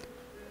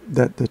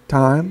 that the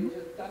time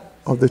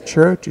of the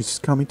church is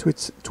coming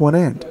to an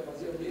end.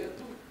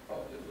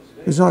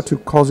 It's not to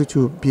cause you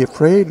to be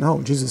afraid.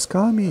 No, Jesus is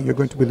coming, you're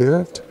going to be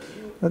left.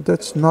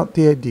 That's not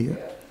the idea.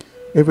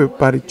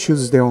 Everybody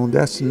chooses their own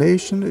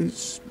destination.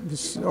 It's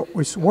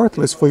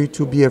worthless for you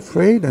to be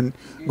afraid and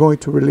go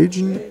into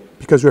religion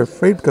because you're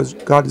afraid because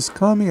God is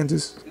coming, and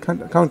this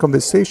kind of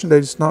conversation that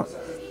is not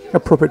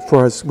appropriate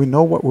for us. We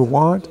know what we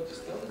want,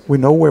 we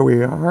know where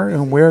we are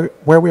and where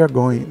we are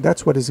going.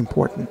 That's what is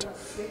important.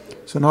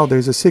 So now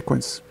there's a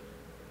sequence.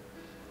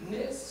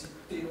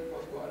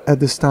 At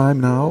this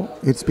time now,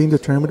 it's being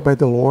determined by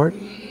the Lord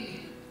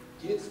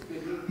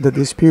that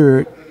this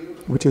period,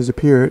 which is a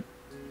period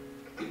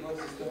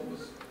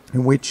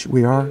in which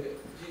we are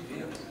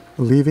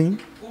living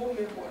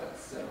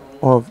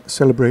of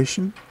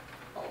celebration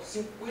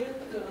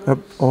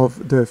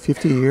of the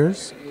 50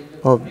 years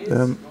of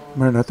the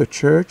Maranatha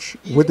Church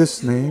with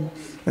this name,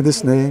 and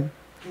this name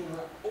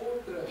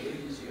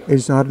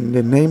is not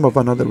the name of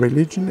another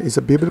religion, it's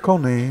a biblical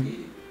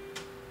name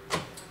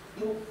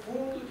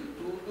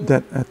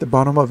that at the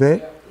bottom of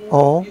it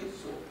all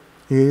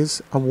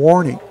is a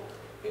warning.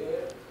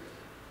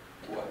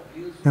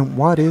 And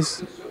what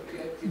is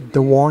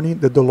the warning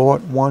that the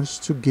Lord wants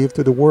to give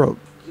to the world?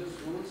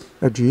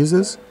 That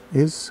Jesus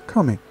is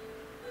coming.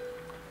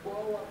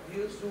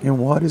 And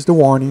what is the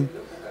warning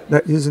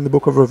that is in the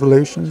book of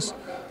Revelations,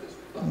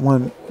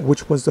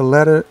 which was the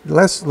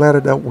last letter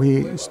that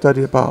we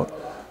studied about?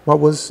 What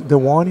was the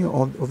warning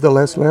of the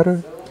last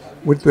letter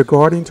with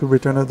regarding to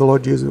return of the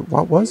Lord Jesus?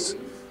 What was?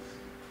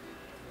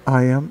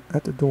 I am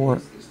at the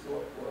door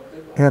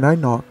and I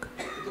knock.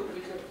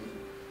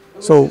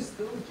 So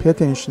pay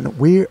attention.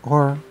 We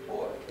are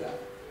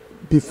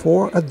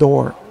before a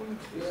door,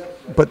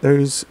 but there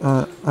is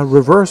a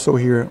reversal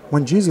here.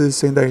 When Jesus is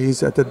saying that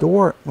he's at the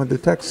door, when the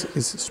text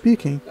is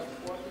speaking,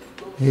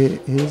 he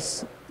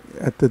is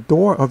at the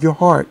door of your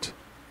heart.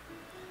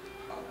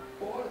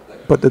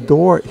 But the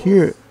door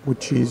here,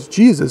 which is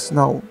Jesus,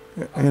 now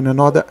in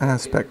another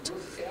aspect,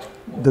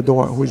 the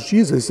door who is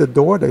Jesus is the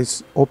door that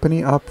is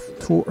opening up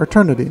to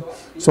eternity.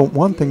 So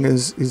one thing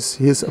is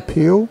his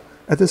appeal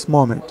at this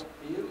moment.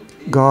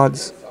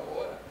 God's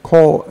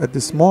call at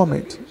this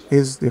moment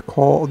is the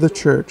call of the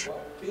church.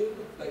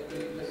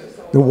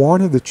 The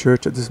warning of the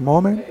church at this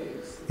moment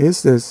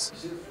is this,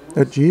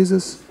 that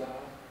Jesus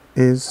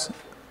is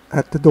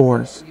at the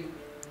doors.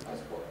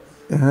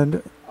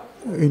 And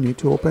you need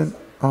to open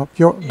up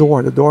your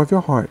door, the door of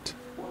your heart.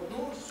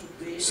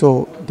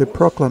 So the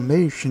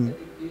proclamation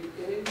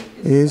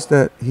is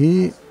that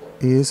he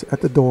is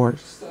at the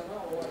doors.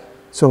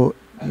 So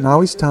now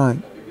it's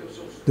time.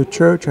 The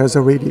church has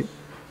already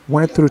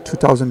went through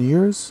 2,000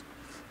 years,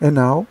 and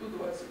now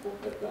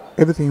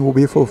everything will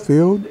be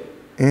fulfilled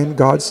in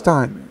God's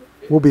time.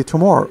 Will be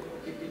tomorrow.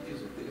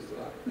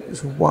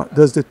 So what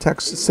does the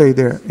text say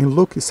there? In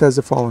Luke it says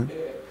the following.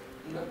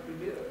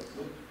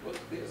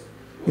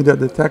 Either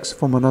the text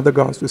from another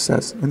gospel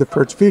says in the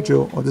first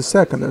vigil or the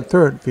second and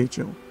third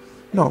vigil.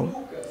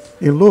 No.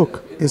 In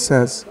Luke it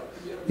says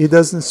it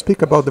doesn't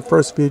speak about the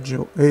first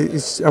vigil.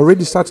 It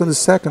already starts on the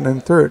second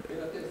and third.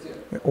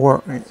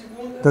 Or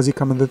does it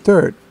come in the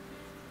third?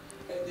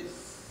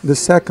 The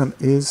second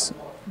is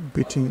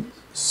between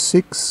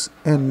 6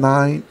 and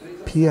 9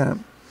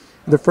 p.m.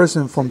 The first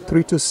is from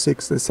 3 to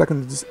 6. The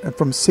second is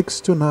from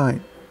 6 to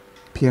 9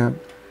 p.m.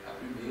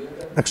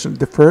 Actually,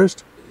 the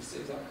first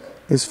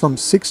is from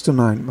 6 to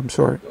 9. I'm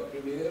sorry.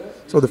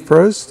 So the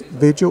first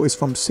vigil is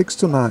from 6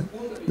 to 9.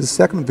 The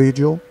second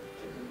vigil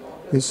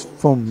is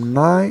from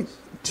 9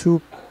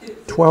 to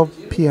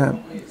 12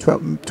 p.m.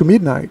 12 to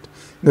midnight.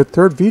 The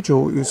third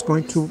vigil is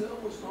going to,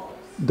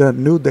 the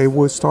new day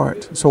will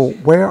start. So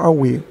where are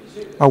we?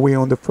 Are we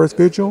on the first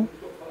vigil?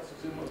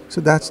 So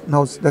that's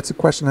the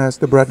question I asked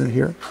the brethren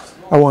here.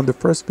 Are we on the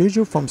first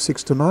vigil from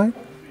 6 to 9?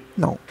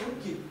 No.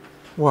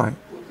 Why?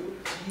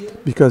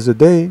 Because the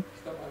day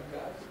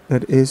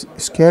that is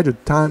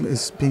scheduled, time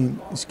is being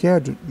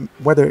scheduled,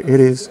 whether it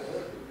is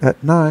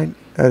at 9,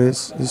 that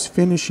is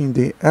finishing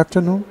the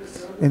afternoon,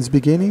 and it's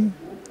beginning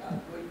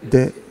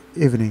the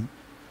evening.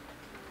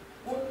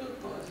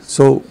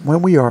 So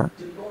when we are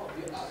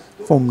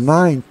from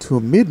 9 to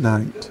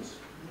midnight,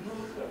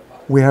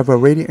 we have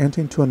already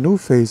entered into a new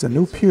phase, a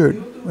new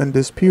period. And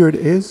this period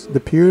is the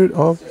period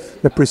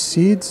that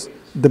precedes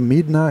the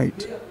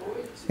midnight.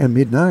 And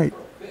midnight,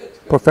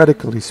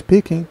 prophetically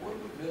speaking,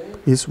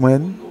 is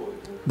when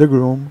the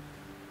groom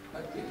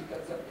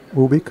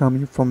will be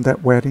coming from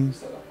that wedding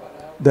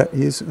that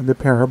is in the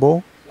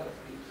parable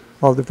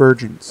of the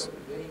virgins.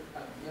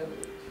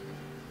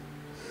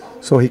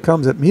 So he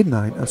comes at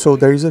midnight, and so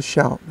there is a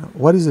shout. Now,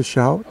 what is a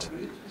shout?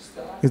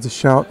 It's a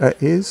shout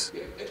that is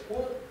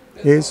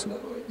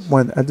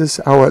when at this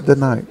hour of the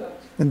night.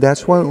 And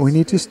that's what we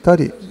need to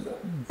study.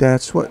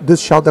 That's what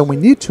this shout that we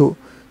need to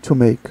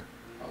make.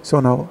 So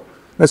now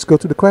let's go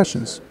to the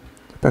questions.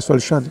 Pastor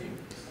Alexandre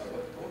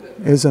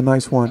is a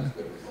nice one.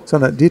 So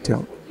not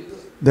detailed.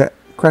 The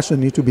questions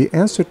need to be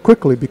answered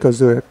quickly because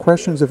the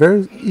questions are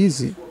very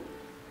easy.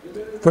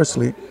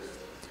 Firstly,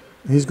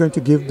 he's going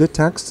to give the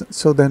text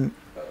so that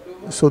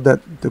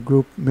the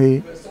group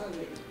may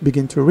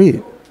begin to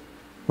read.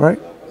 Right?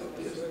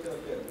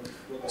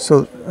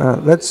 So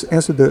let's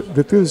answer the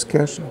previous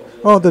question.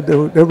 Oh, they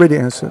already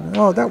answered.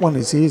 Oh, that one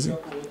is easy.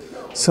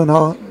 So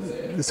now,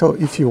 so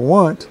if you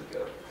want,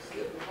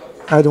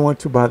 I don't want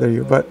to bother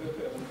you, but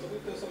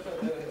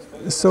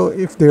so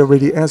if they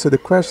already answered the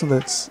question,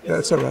 that's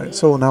all right.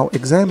 So now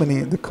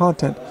examining the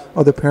content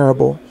of the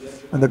parable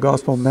in the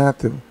Gospel of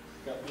Matthew,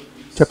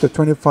 chapter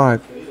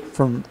 25,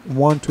 from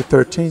 1 to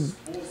 13,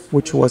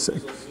 which was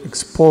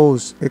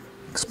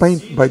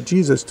explained by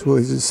Jesus to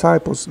his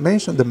disciples,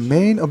 mentioned the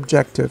main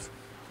objective,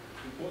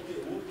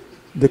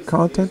 the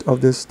content of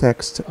this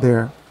text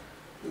there.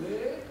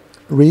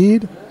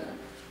 Read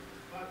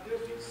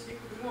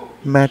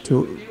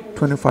Matthew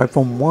 25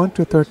 from 1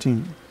 to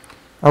 13.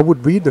 I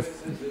would read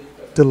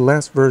the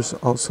last verse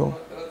also,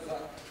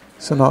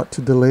 so not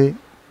to delay.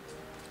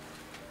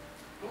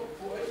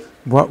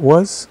 What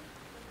was?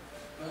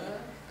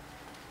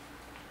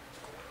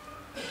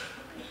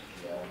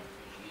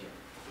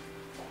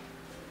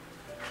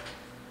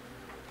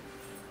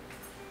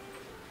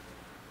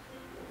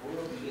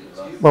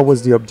 What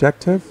was the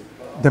objective?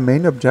 The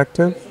main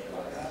objective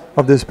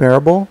of this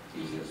parable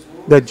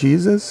that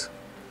Jesus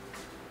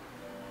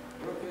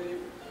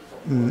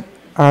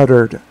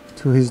uttered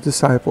to his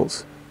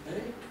disciples.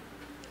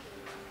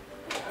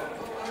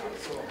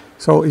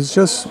 So it's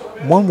just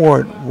one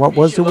word. What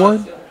was the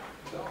word?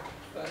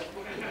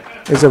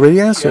 It's already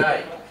answered.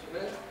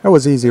 That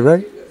was easy,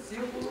 right?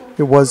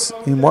 It was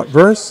in what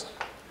verse?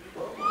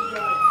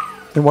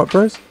 In what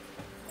verse?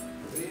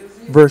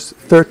 Verse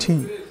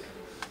 13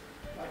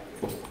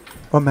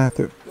 of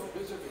Matthew.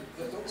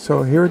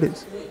 So here it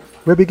is.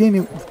 We're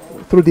beginning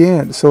through the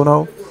end. So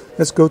now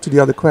let's go to the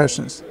other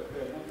questions.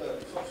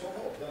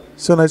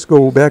 So let's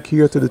go back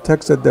here to the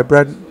text that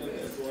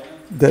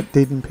they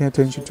didn't pay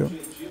attention to.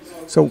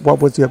 So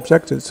what was the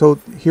objective? So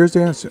here's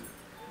the answer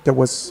that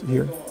was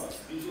here.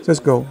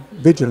 Let's go.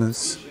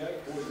 Vigilance.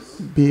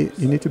 You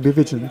need to be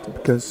vigilant,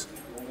 because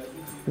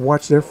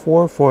watch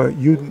therefore, for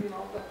you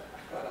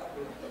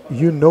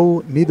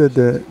know neither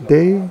the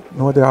day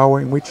nor the hour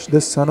in which the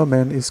Son of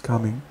Man is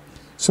coming.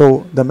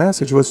 So the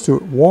message was to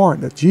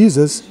warn that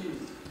Jesus,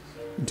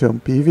 to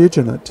be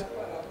vigilant.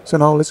 So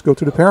now let's go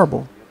to the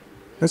parable.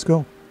 Let's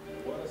go.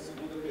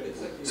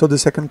 So the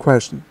second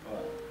question.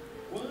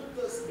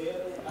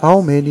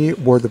 How many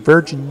were the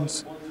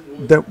virgins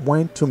that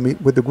went to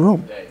meet with the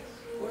groom?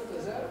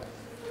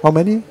 How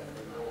many?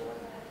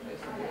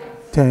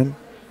 10.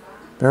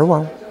 Very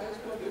well.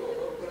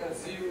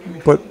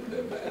 But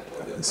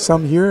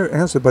some here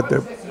answer, but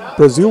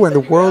Brazil and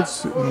the world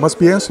must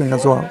be answering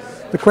as well.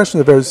 The question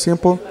is very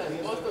simple.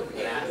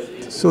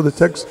 So the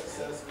text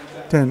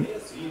 10,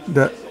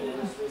 the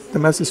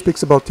message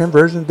speaks about 10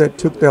 virgins that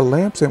took their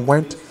lamps and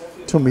went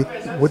to meet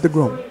with the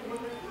groom.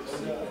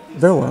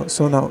 Very well.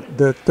 So now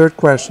the third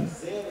question.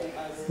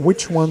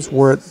 Which ones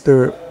were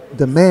the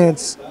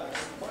demands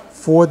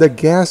for the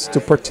guests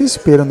to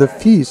participate on the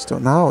feast? So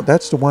now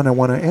that's the one I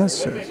want to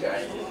answer.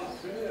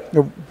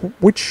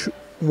 Which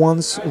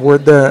ones were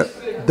the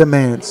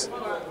demands?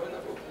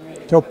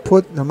 So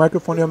put the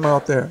microphone in your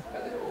mouth there.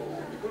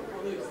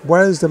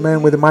 Where is the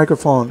man with the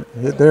microphone?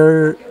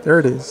 There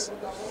it is.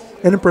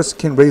 Any person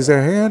can raise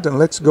their hand, and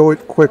let's go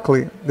it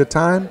quickly. The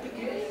time.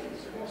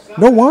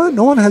 No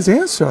one has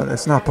answered.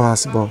 It's not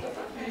possible.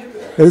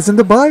 It is in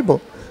the Bible.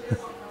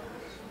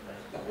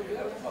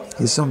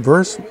 It's on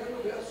verse,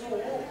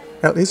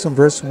 at least on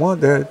verse 1,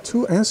 there are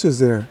two answers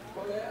there.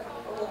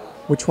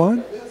 Which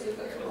one?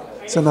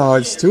 So now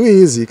it's too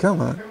easy.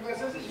 Come on.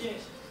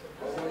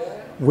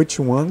 Which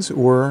ones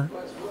were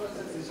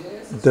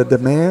the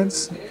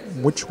demands?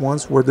 Which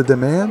ones were the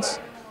demands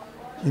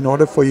in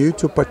order for you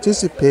to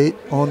participate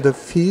on the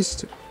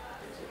feast?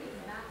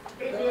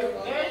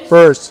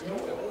 First.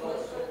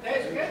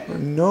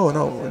 No,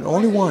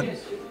 only one.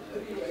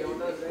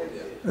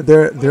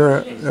 There are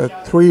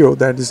a trio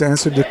that has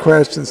answered the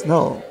questions.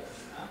 No.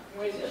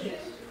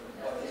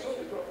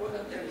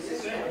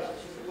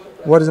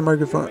 What is the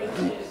microphone?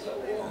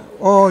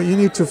 Oh, you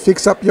need to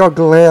fix up your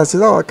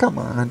glasses. Oh, come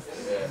on.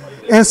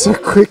 Answer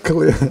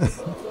quickly.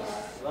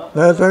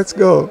 Let's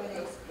go.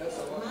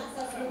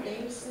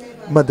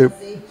 But the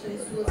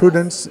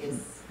prudence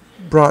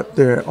brought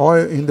their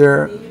oil in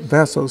their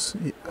vessels.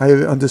 I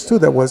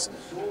understood that was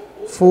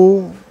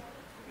full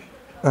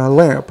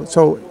lamp.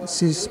 So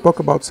she spoke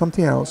about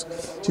something else.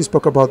 She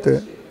spoke about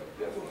the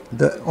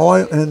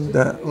oil and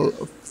the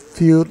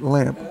filled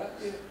lamp.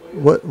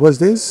 What was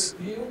this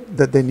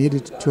that they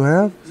needed to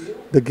have?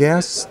 The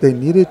guests, they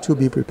needed to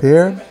be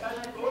prepared.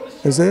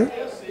 Is it?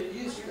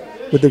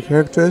 With the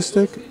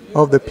characteristic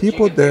of the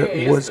people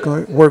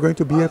that were going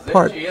to be a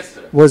part.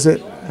 Was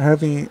it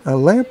having a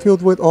lamp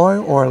filled with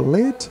oil or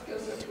lit?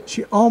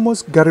 She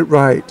almost got it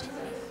right.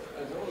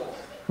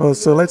 Well,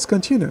 so let's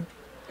continue.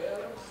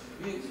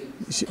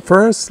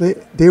 First,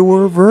 they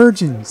were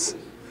virgins.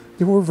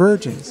 They were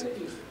virgins.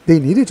 They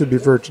needed to be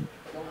virgin.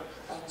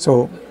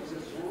 So,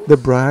 the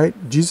bride,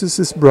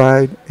 Jesus'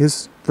 bride,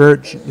 is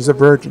a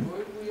virgin.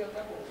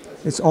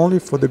 It's only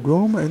for the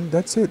groom, and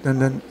that's it.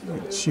 And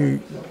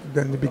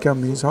then they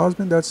become his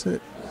husband. That's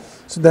it.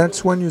 So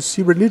that's when you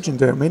see religion.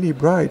 There are many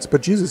brides,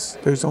 but Jesus,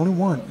 there's only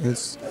one.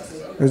 There's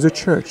a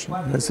church.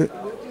 That's it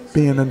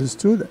being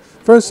understood.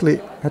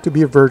 Firstly, had to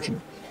be a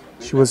virgin.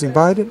 She was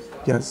invited,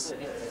 yes.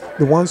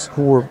 The ones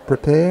who were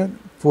prepared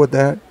for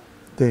that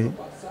day.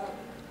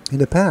 In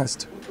the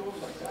past,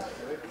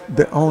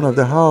 the owner of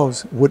the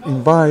house would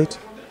invite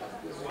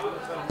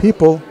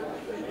people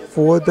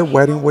for the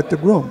wedding with the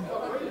groom.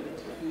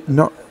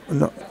 Not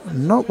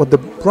with the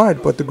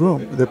bride, but the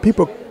groom. The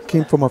people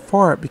came from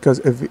afar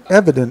because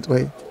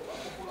evidently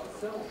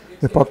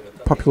the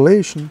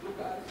population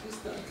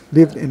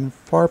lived in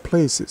far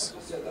places.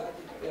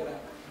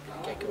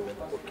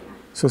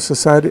 So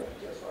society,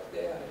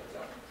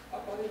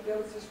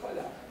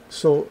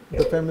 so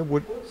the family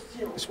would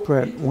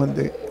spread. When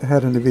they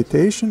had an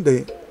invitation,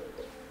 it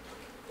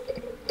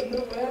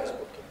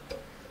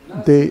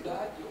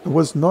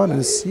was not in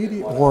the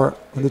city or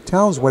in the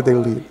towns where they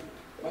lived.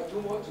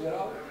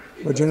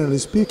 But generally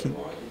speaking,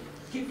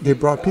 they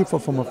brought people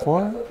from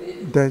afar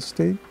that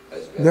stayed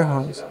in their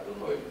house.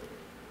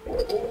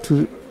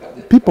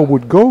 People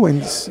would go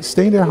and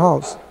stay in their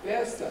house.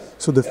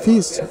 So the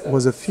feast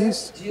was a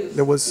feast.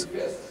 There was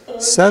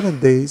 7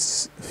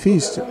 days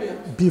feast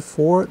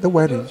before the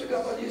wedding.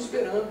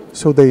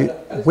 So they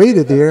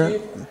waited there.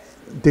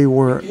 They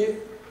were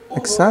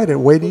excited,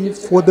 waiting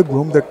for the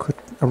groom that could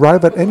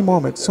arrive at any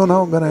moment. So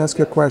now I'm going to ask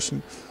you a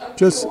question.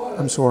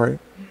 I'm sorry.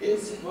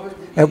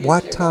 At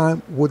what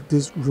time would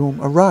this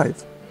groom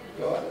arrive?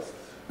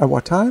 At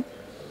what time?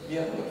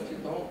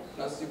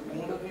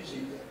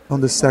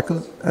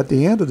 At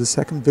the end of the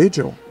second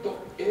vigil.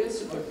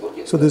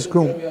 So this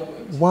groom,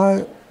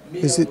 why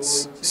is it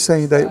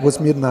saying that it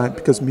was midnight?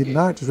 Because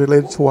midnight is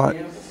related to what?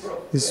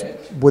 Is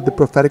with the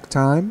prophetic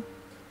time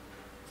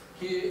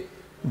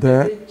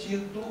that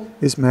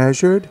is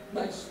measured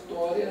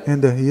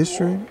in the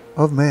history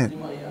of man.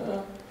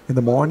 In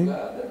the morning,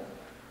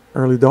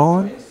 early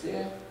dawn,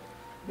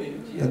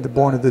 in the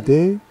born of the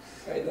day,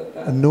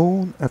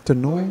 noon,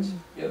 afternoon,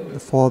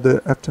 for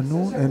the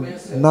afternoon,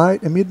 and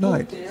night and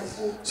midnight.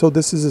 So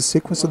this is a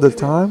sequence of the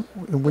time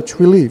in which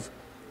we live.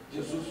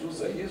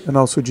 And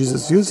also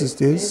Jesus uses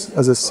this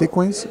as a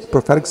sequence,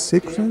 prophetic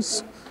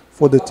sequence,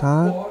 for the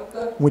time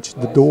in which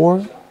the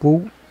door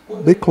will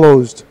be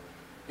closed,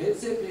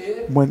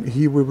 when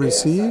he will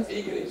receive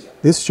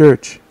this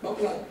church.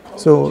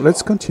 So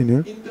let's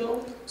continue.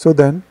 So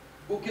then,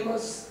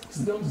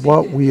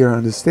 what we are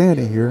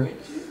understanding here,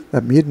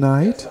 at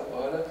midnight,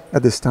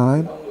 at this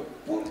time,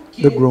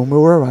 the groom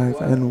will arrive.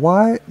 And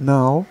why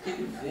now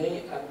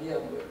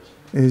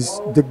is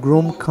the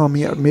groom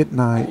coming at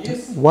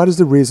midnight? What is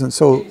the reason?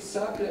 So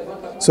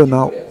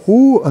now,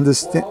 who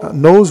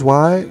knows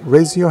why?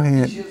 Raise your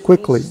hand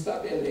quickly.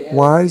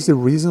 Why is the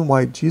reason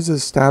why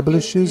Jesus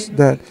establishes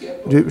that,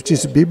 which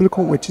is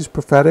biblical, which is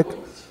prophetic,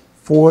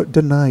 for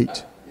the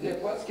night?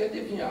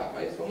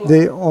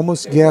 They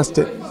almost guessed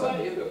it.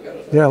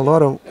 There are a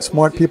lot of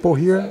smart people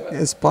here.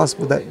 It's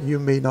possible that you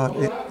may not.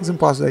 It's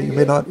impossible that you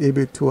may not be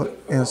able to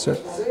answer.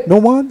 No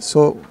one.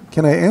 So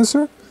can I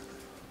answer?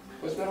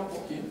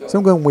 So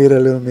I'm going to wait a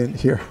little minute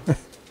here.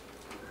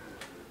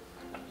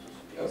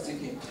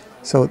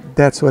 So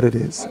that's what it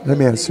is. Let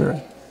me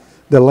answer.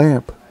 The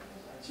lamp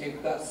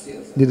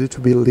needed to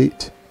be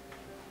lit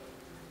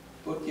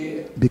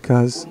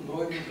because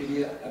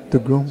the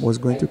groom was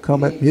going to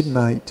come at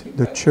midnight.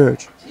 The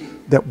church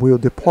that will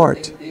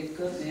depart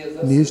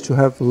needs to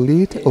have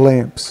lit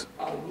lamps,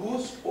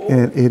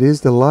 and it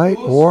is the light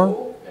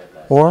or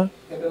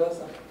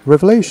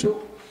revelation.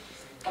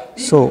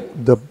 So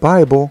the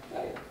Bible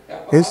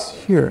is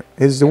here,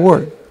 is the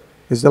word,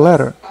 is the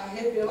letter,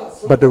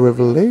 but the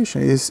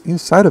revelation is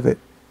inside of it.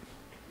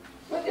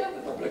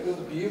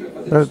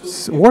 But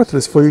it's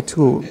worthless for you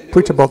to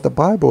preach about the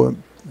Bible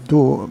and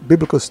do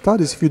biblical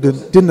studies if you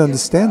didn't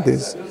understand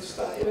this.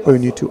 But you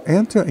need to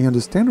enter and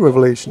understand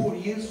Revelation.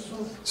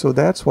 So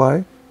that's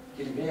why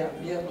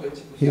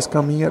he's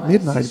coming at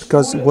midnight,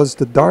 because it was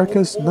the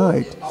darkest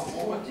night.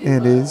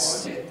 And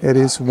it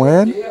is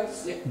when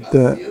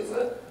the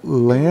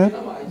lamp,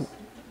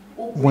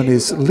 when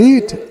it's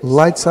lit,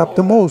 lights up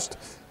the most.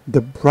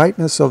 The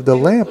brightness of the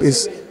lamp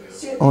is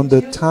on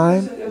the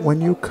time when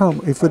you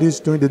come. If it is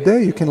during the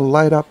day, you can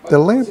light up the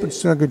lamp.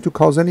 It's not going to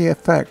cause any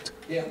effect.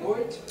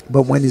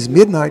 But when it's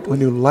midnight, when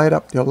you light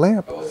up your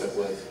lamp,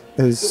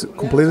 it's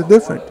completely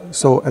different.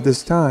 So at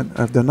this time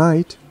of the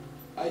night,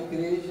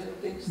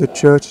 the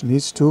church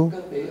needs to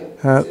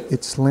have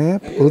its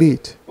lamp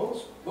lit.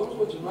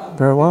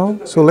 Very well.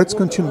 So let's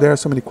continue. There are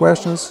so many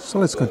questions. So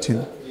let's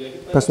continue.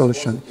 Pastor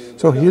Alexandre.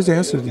 So here's the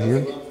answer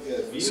here.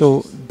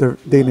 So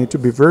they need to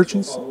be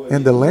virgins,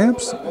 and the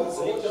lamps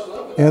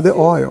and the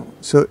oil.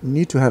 So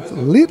need to have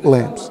lit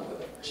lamps.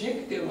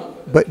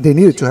 But they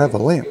needed to have a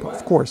lamp,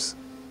 of course,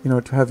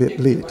 to have it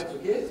lit.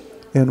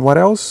 And what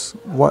else?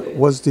 What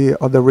was the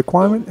other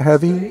requirement?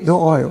 Having the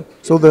oil.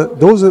 So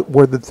those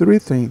were the three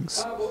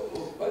things.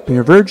 Being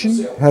a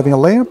virgin, having a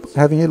lamp,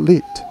 having it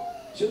lit.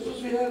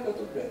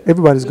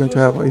 Everybody's going to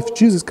have. If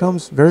Jesus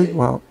comes, very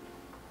well.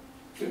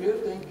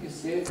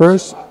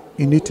 First,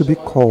 you need to be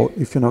called.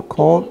 If you're not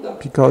called,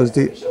 because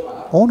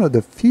owner of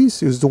the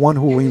feast is the one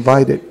who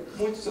invited.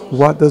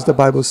 What does the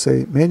Bible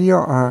say? Many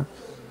are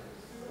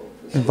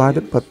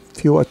invited, but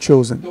few are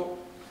chosen.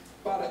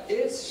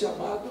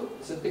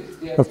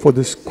 But for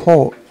this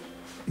call,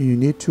 you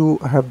need to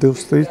have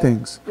those three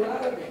things.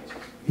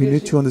 You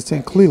need to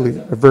understand clearly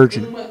a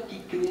virgin,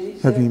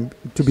 having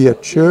to be a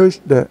church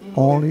that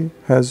only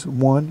has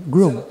one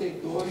groom.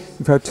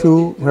 If you have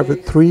two, you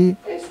have three,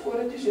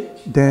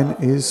 then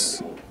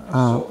is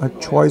a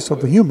choice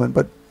of the human,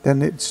 but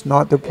then it's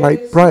not the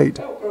right bride.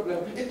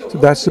 So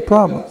that's the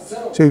problem.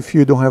 So if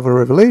you don't have a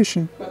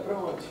revelation,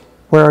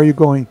 where are you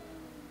going?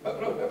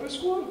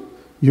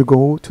 You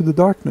go to the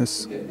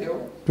darkness. Do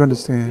you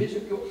understand?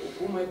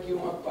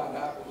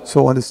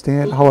 So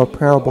understand how a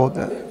parable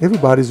that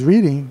everybody's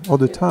reading all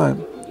the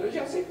time.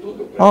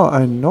 Oh,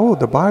 I know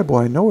the Bible,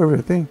 I know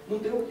everything.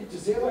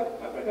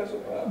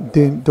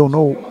 They don't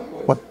know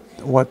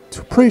what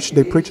to preach.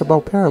 They preach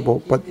about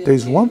parable. But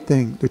there's one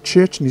thing the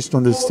church needs to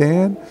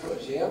understand,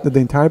 that the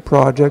entire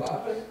project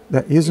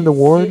that is in the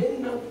Word,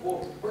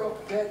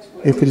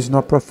 if it is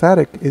not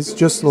prophetic, it's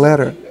just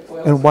letter.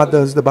 And what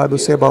does the Bible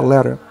say about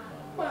letter?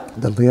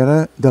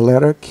 The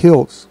letter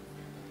kills.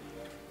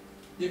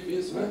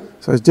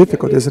 So it's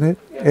difficult, isn't it?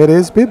 It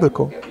is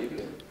biblical.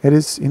 It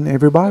is in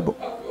every Bible.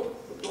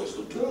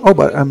 Oh,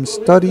 but I'm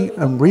studying,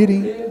 I'm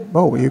reading.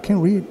 Oh, you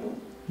can read.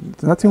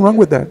 There's nothing wrong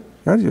with that.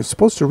 You're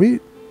supposed to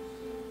read.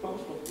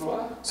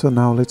 So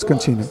now let's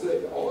continue.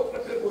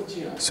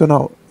 So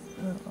now,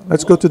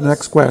 let's go to the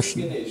next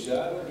question.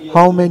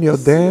 How many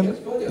of them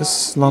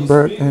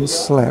slumbered and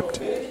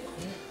slept? It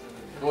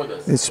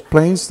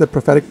explains the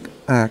prophetic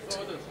act.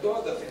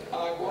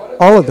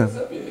 All of them.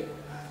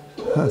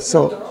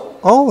 So,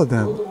 all of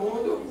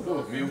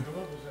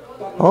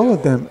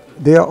them,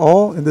 they are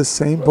all in the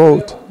same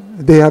boat.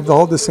 They have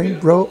all the same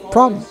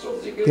problem.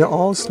 They are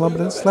all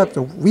slumbered and slept.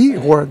 We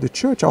who are the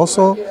church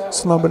also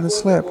slumbered and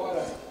slept.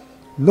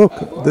 Look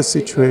at the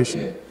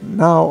situation.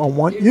 Now I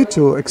want you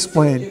to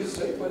explain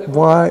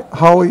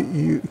how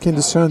you can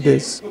discern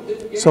this.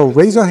 So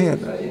raise your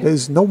hand. There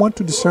is no one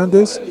to discern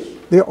this.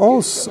 They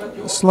all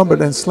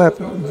slumbered and slept.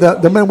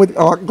 The man with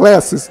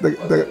glasses, the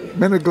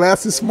man with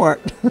glasses, smart.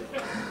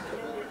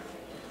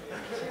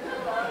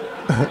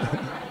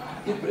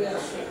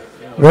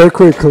 Very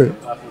quickly.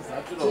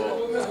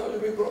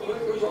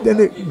 Then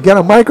they get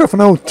a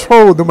microphone and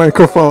throw the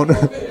microphone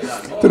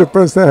to the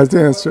person that has the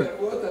answer.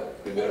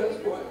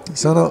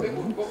 So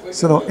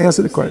now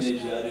answer the question.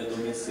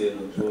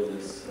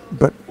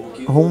 But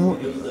whom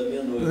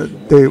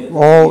they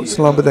all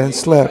slumbered and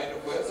slept,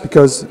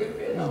 because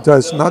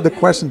that's not the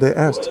question they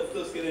asked.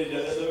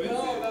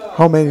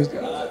 How many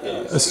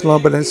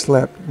slumbered and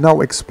slept?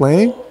 Now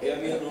explain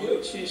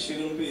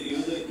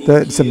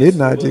that it's a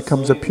midnight. It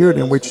comes a period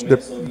in which the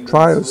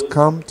trials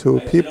come to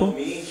people,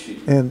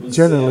 and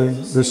generally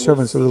the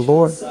servants of the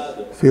Lord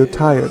feel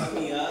tired.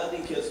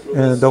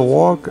 And the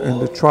walk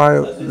and the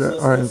trial that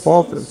are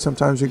involved,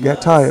 sometimes you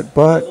get tired,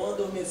 but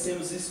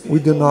we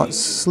do not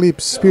sleep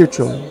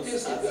spiritually.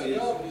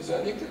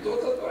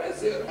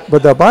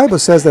 But the Bible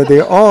says that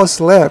they all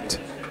slept.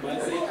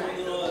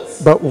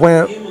 But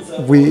when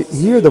we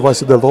hear the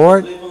voice of the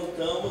Lord,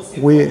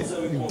 we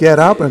get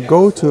up and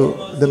go to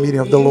the meeting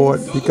of the Lord,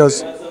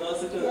 because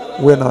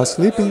we're not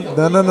sleeping.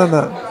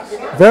 No.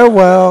 Very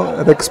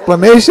well, the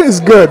explanation is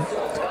good.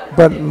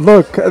 But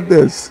look at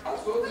this.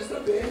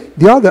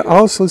 The other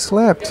also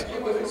slept.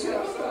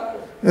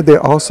 And they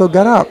also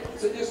got up.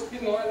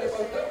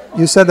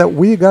 You said that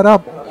we got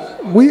up.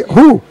 We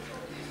who?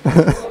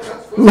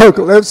 Look,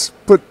 let's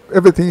put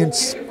everything in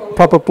its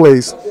proper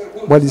place.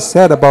 What he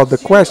said about the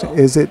question,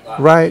 is it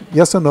right?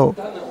 Yes or no?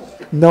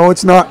 No,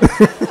 it's not.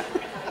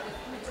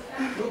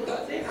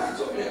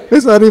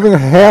 It's not even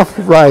half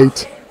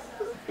right.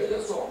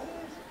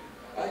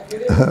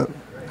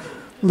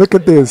 Look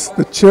at this.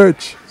 The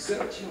church.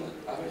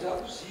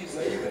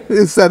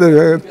 It's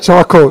a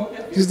chocolate.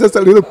 It's just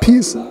a little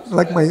piece,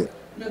 like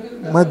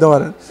my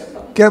daughter.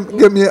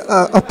 Give me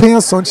a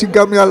pencil, and she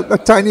got me a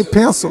tiny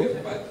pencil.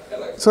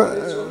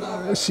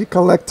 So she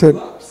collected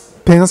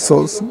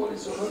pencils,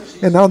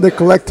 and now they're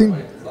collecting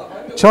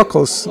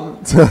chocolates. I'm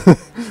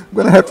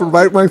going to have to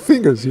write my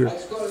fingers here.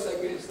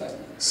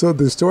 So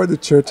the story of the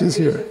church is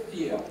here.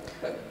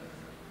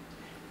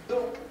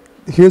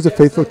 Here's the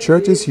faithful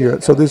church is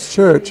here. So this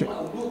church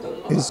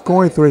is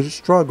going through a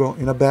struggle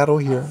in a battle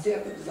here.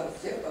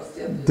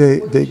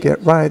 They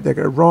get right, they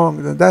get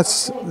wrong.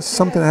 That's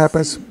something that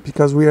happens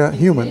because we are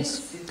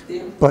humans.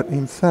 But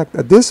in fact,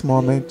 at this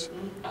moment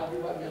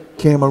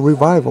came a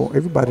revival.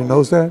 Everybody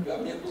knows that.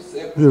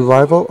 The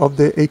revival of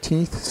the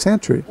 18th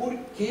century.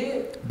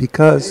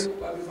 Because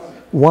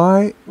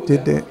why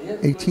did the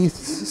 18th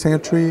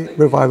century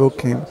revival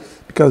came?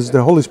 Because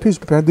the Holy Spirit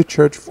prepared the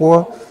church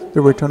for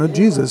the return of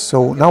Jesus.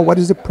 So now what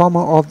is the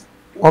problem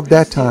of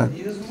that time?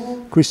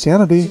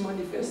 Christianity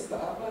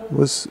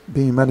was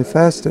being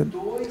manifested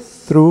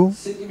through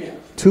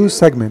two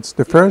segments.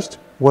 The first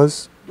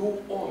was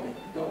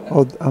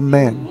a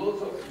man,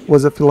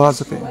 was a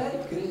philosophy.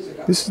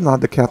 This is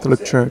not the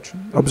Catholic Church.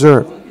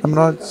 Observe, I'm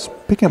not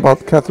speaking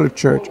about Catholic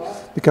Church.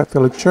 The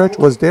Catholic Church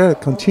was there,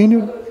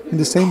 continued in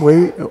the same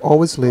way it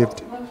always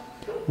lived.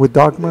 With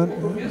dogma,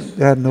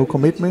 they had no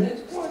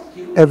commitment.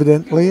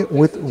 Evidently,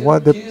 with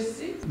what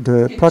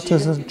the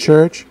Protestant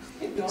Church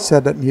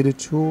said that needed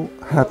to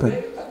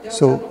happen.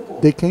 So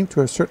they came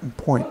to a certain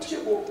point.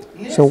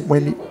 So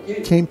when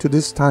it came to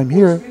this time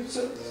here,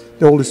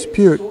 the Holy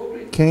Spirit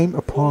came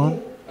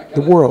upon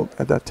the world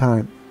at that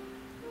time.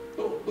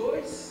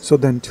 So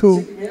then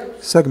two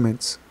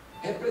segments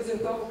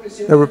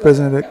that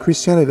represented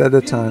Christianity at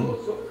the time,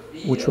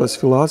 which was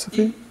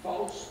philosophy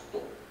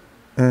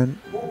and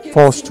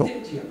Fausto.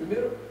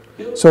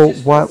 So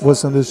what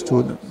was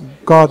understood?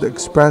 God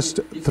expressed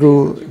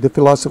through the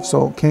philosophers,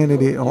 so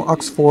Kennedy on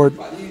Oxford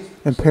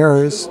and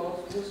Paris,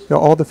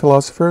 all the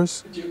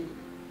philosophers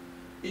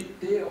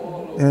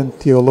and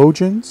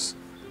theologians.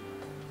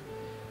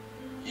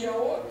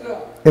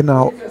 And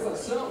now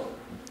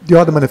the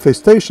other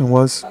manifestation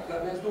was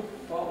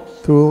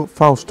through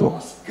Fausto.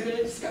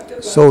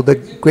 So the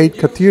great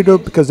cathedral,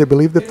 because they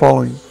believe the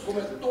following,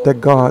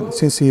 that God,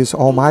 since He is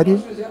Almighty,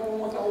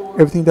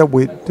 everything that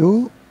we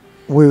do,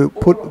 we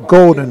put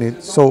gold in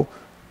it. So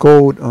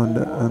gold on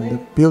the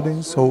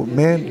buildings. So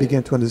man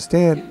began to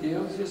understand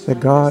that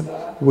God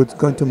was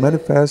going to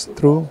manifest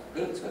through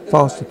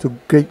Fausto to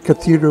great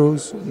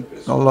cathedrals,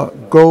 a lot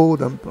of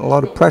gold, and a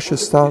lot of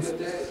precious stuff.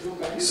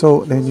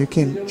 So then you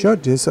can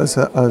judge this as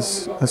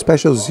a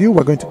special zeal.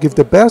 We're going to give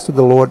the best to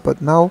the Lord,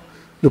 but now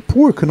the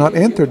poor could not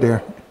enter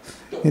there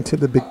into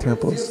the big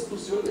temples.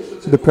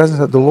 So the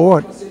presence of the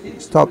Lord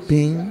stopped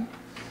being,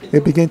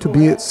 it began to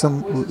be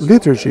some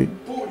liturgy.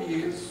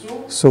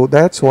 So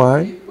that's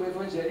why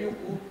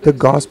the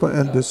gospel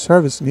and the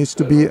service needs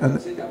to be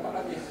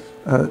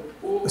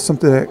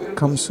something that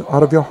comes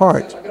out of your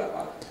heart.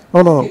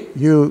 Oh no,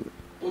 you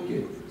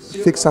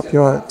fix up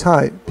your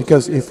tie,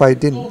 because if I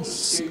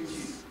didn't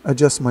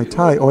adjust my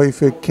tie, or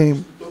if it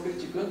came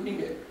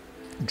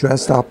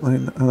dressed up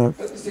in a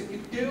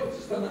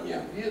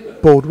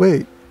bold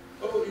way,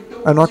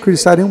 I'm not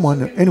criticizing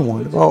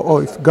anyone. Oh,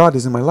 if God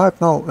is in my life,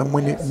 no, and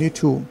when you need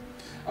to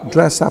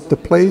dress up the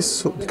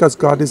place because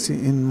God is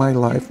in my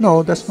life.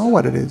 No, that's not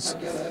what it is.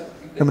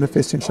 The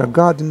manifestation of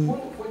God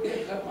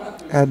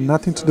had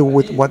nothing to do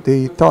with what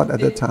they thought at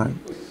the time.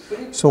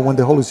 So when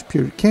the Holy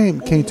Spirit came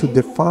to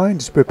define,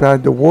 to prepare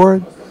the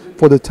word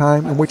for the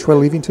time in which we're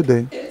living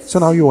today. So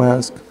now you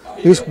ask,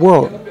 this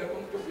world.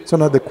 So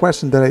now the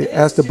question that I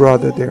asked the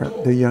brother there,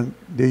 the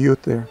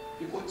youth there,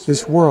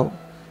 this world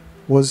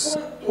was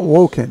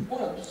awoken.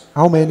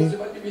 How many?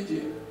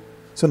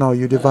 So now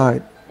you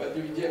divide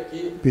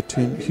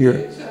between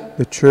here,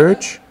 the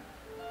church,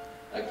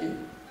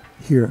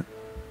 here.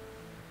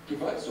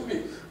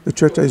 The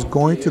church that is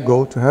going to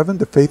go to heaven,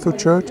 the faithful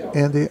church,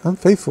 and the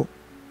unfaithful.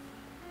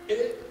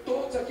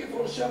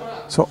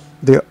 So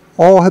they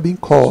all have been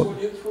called.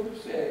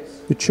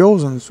 The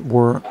chosen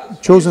were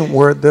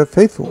the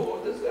faithful.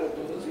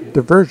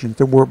 The virgins,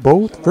 they were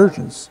both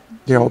virgins.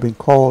 They all been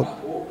called.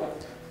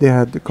 They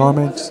had the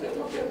garments.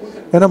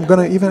 And I'm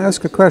going to even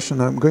ask a question.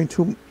 I'm going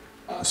to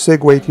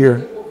segue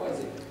here.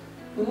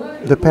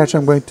 The patch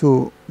I'm going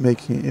to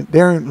make here.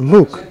 There in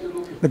Luke,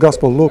 the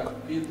Gospel of Luke,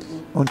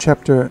 on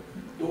chapter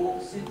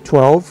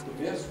 12,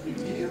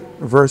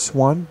 verse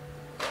 1,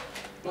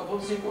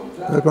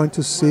 we're going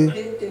to see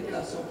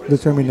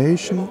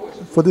determination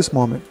for this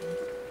moment.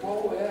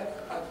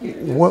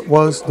 What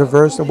was the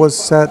verse that was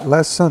said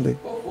last Sunday?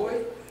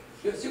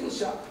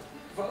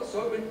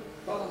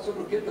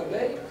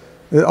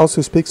 It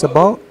also speaks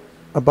about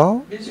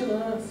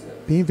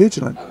being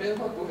vigilant.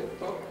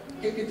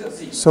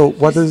 So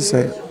what does it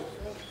say?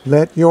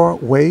 Let your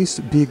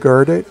waist be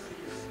girded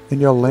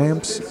and your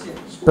lamps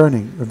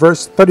burning.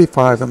 Verse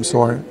 35, I'm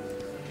sorry.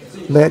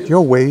 Let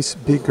your waist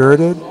be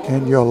girded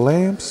and your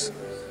lamps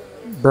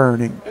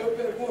burning.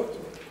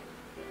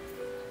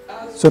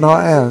 So now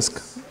I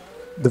ask,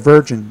 the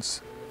virgins,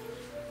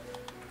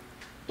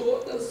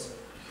 did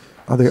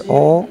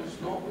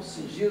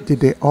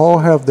they all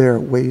have their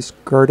waist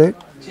girded?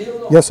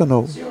 Yes or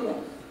no?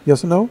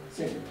 Yes or no?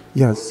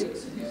 Yes.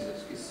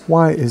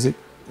 Why is it?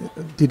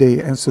 Did they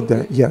answer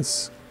that?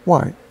 Yes.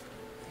 Why?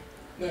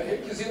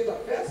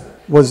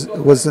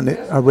 Wasn't it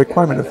a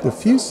requirement of the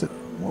feast?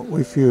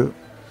 If you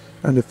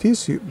and the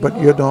feast, but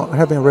you don't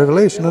have any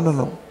revelation.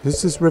 No.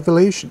 This is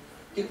revelation.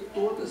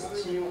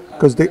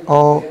 Because they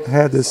all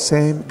had the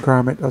same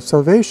garment of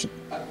salvation.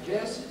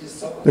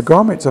 The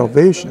garment of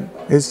salvation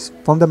is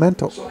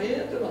fundamental.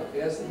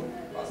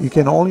 You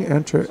can only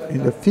enter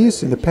in the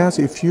feast in the past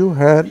if you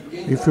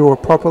were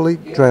properly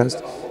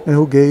dressed. And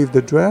who gave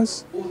the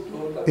dress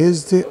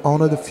is the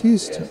owner of the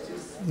feast.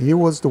 He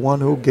was the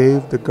one who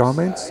gave the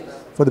garments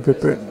for the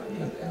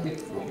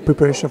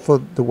preparation for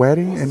the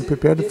wedding and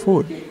prepared the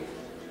food.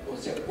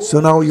 So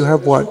now you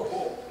have what?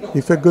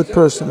 If you're a good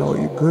person, or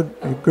you're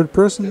a good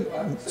person,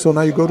 so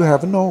now you go to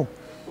heaven. No,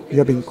 you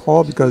have been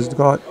called because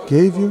God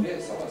gave you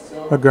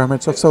a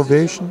garments of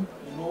salvation.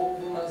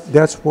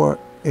 That's what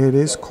it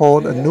is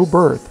called, a new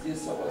birth.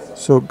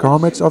 So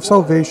garments of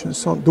salvation.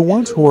 So the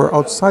ones who were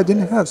outside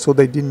didn't have, so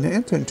they didn't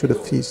enter into the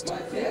feast.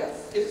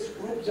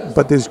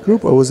 But this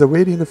group was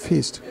awaiting the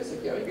feast.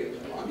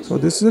 So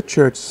this is a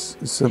church.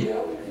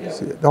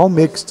 It all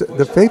mixed.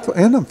 The faithful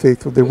and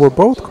unfaithful, they were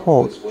both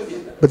called,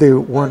 but they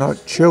were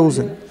not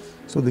chosen.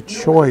 So the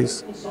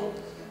choice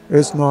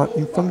is not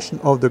in function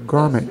of the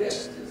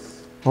garment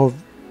of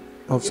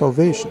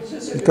salvation,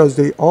 because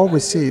they all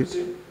received.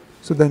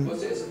 So then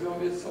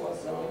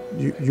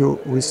you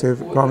receive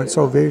garment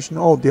salvation.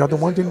 Oh, the other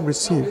one didn't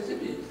receive.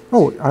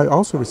 Oh, I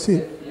also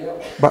received.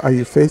 But are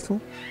you faithful?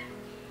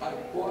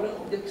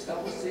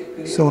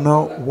 So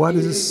now, what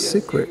is the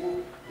secret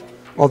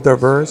of the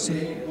verse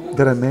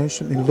that I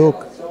mentioned in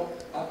Luke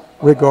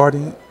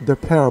regarding the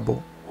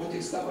parable?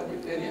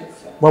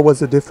 What was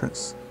the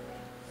difference?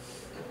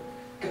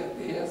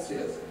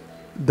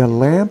 The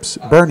lamps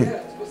burning.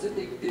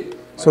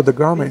 So the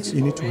garments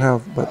you need to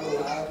have, but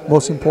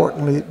most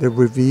importantly, the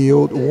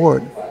revealed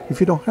word. If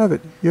you don't have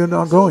it, you're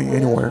not going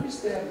anywhere.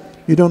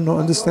 You don't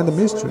understand the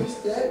mystery.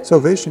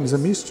 Salvation is a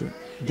mystery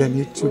that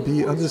needs to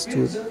be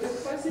understood.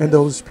 And the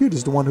Holy Spirit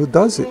is the one who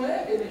does it.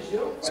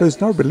 So it's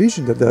not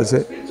religion that does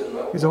it.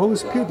 It's the Holy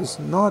Spirit. It's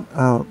not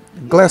a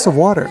glass of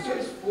water.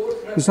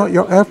 It's not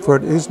your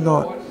effort. It's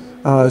not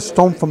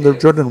stone from the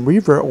Jordan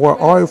River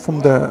or oil from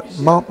the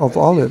Mount of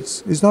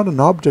Olives. It's not an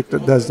object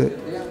that does it.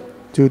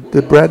 To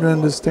the brethren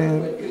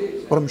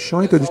understand, what I'm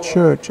showing to the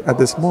church at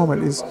this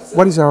moment is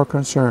what is our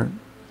concern?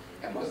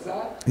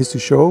 Is to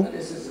show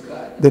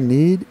the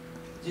need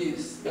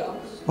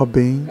of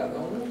being,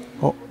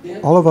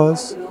 all of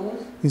us,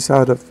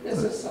 inside of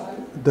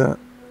the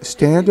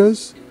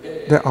standards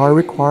that are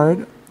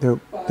required,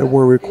 that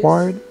were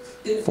required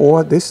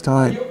for this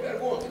time.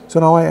 So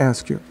now I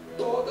ask you,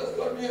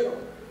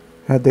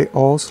 had they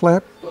all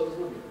slept?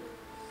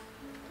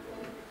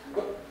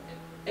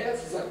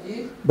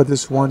 But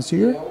this ones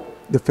here,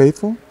 the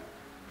faithful,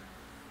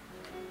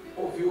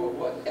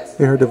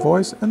 they heard the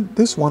voice, and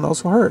this one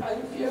also heard.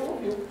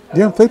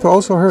 The unfaithful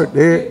also heard.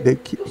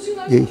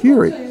 They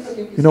hear it.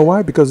 You know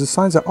why? Because the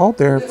signs are out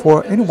there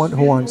for anyone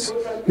who wants.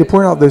 You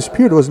point out the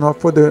Spirit was not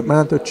for the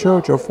Maranatha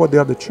church or for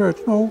the other church.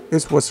 No,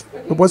 it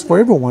was for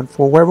everyone,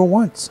 for whoever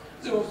wants.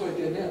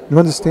 You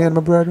understand,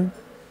 my brethren?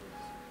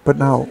 But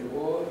now,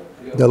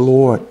 the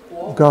Lord,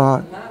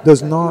 God,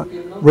 does not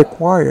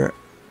require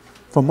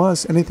from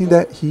us anything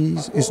that He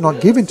is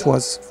not given to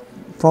us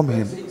from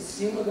Him.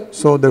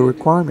 So the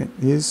requirement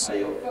is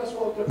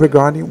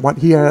regarding what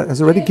He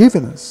has already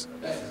given us.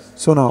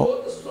 So now,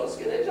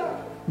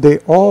 they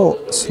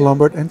all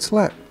slumbered and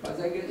slept.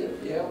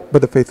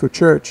 But the faithful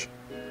church,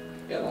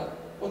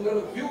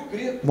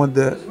 when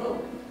the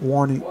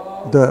warning,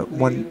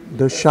 when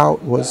the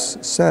shout was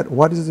said,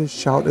 what is the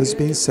shout that's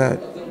being said?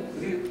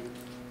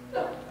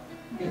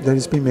 That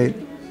is being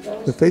made.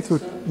 The faithful,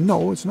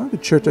 no, it's not the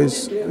church that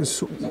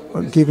is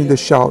giving the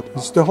shout.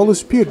 It's the Holy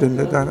Spirit and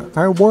the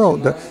entire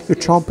world. The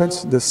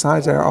trumpets, the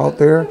signs that are out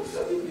there.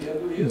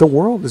 The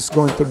world is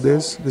going through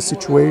this, the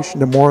situation,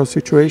 the moral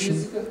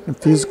situation, and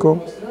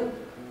physical.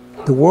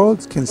 The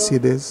world can see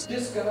this,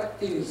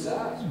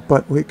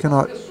 but we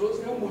cannot.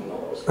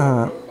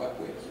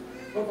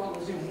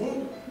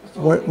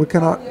 We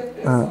cannot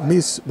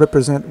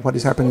misrepresent what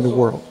is happening in the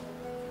world.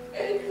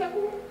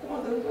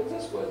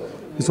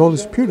 His Holy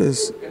Spirit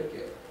is.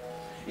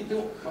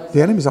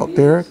 The enemy is out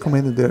there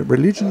commanding the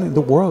religion and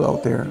the world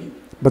out there.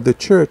 But the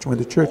church, when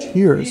the church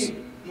hears,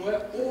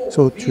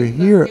 so to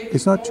hear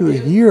is not to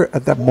hear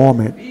at that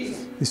moment.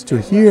 Is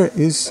to hear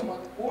is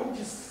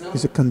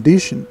a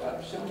condition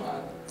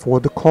for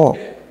the call.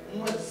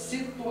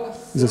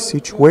 It's a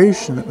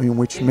situation in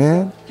which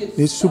man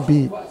needs to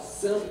be.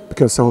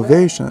 Because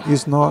salvation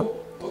is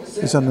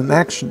an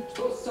action.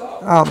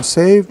 I'm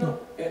saved.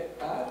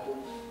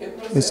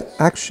 It's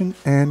action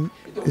and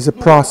is a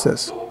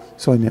process.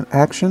 So in an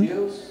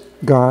action,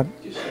 God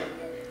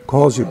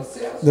calls you.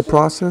 The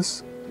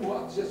process,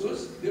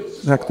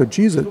 like to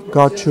Jesus,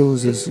 God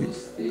chooses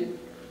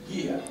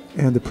you.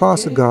 And the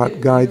process, God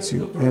guides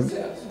you. And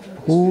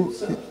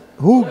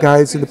who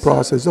guides in the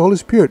process? The Holy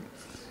Spirit.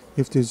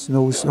 If there's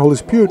no Holy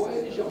Spirit,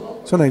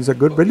 so now it's a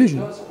good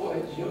religion.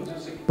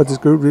 But this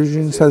good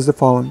religion says the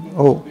following: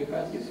 oh,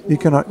 you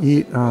cannot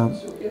eat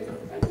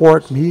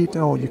pork meat.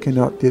 Oh, you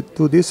cannot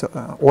do this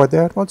or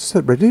that. What's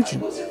that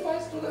religion?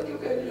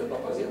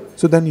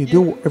 So then you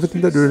do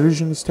everything that the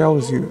religion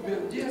tells you.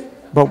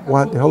 But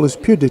what the Holy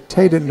Spirit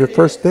dictated in the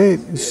first day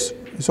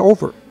is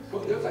over.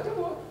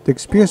 The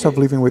experience of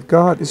living with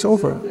God is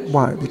over.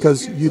 Why?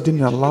 Because you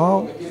didn't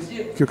allow,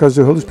 because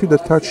the Holy Spirit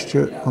that touched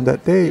you on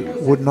that day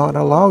would not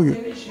allow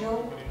you.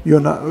 You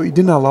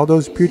didn't allow the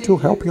Holy Spirit to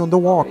help you on the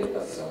walk.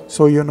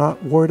 So you're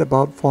not worried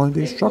about following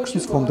the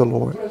instructions from the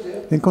Lord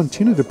and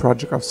continue the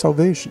project of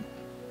salvation.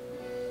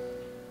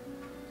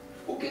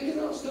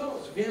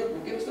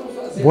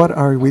 What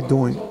are we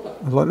doing?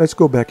 Let's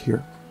go back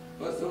here.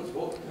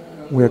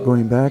 We are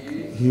going back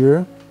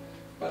here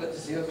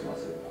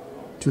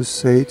to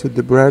say to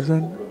the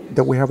brethren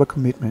that we have a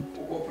commitment.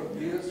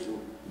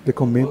 The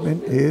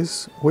commitment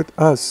is with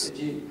us.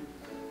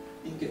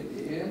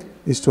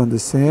 Is to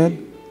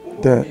understand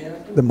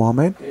that the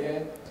moment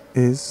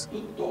is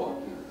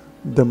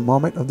the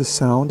moment of the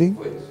sounding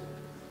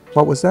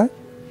What was that?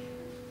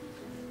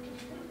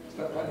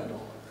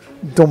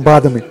 Don't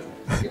bother me.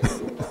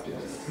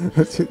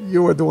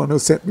 You were the one who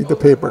sent me the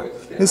paper.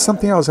 It's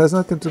something else. It has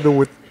nothing to do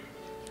with...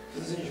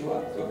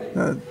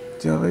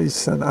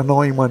 it's an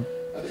annoying one.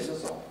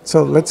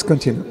 So let's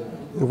continue.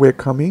 We're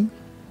coming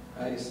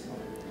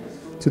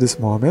to this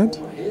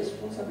moment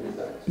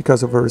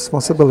because of a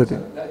responsibility.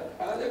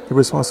 The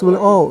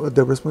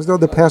responsibility of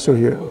the pastor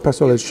here,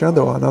 Pastor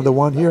Alexander, another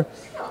one here.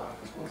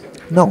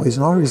 No, it's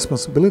not a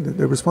responsibility.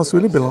 The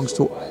responsibility belongs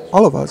to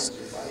all of us.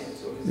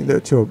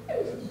 To your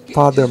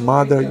father,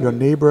 mother, your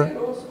neighbor.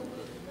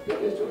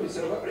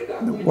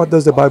 What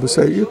does the Bible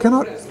say? You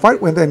cannot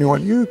fight with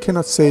anyone. You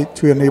cannot say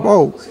to your neighbor,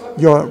 oh,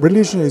 your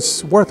religion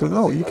is worthless.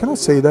 No, you cannot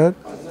say that.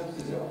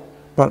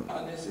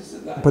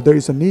 But there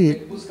is a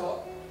need.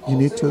 You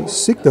need to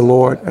seek the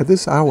Lord at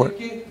this hour.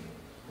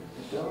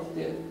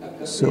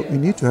 So you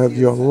need to have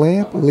your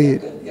lamp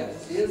lit.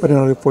 But in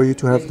order for you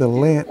to have the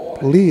lamp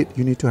lit,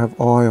 you need to have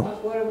oil.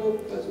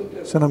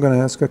 So I'm going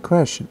to ask a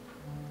question.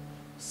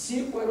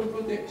 5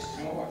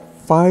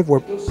 were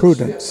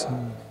prudent.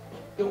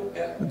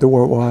 They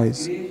were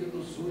wise.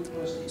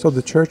 So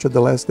the church of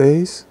the last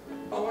days,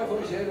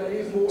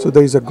 so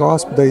there is a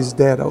gospel that is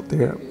dead out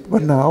there.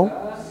 But now,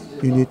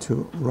 you need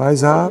to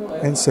rise up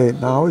and say,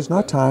 now is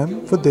not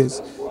time for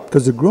this.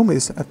 Because the groom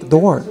is at the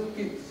door.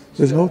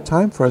 There's no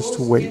time for us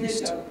to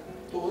waste.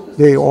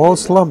 They all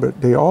slumbered.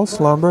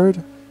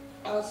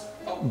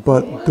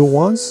 But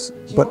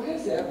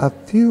a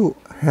few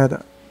had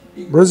a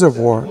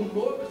reservoir.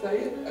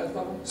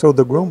 So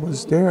the groom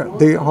was there.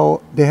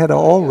 They had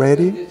all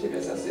ready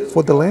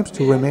for the lamps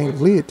to remain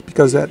lit,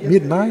 because at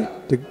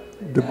midnight the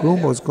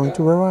groom was going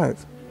to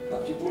arrive.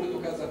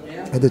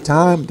 At the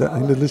time, in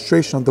the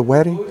illustration of the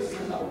wedding,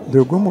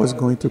 the groom was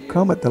going to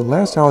come at the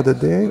last hour of the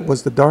day,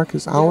 was the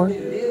darkest hour.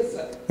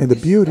 And the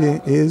beauty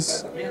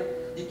is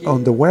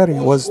on the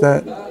wedding was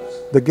that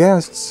the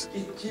guests,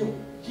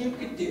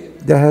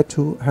 they had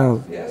to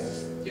have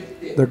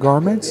the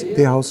garments,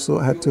 they also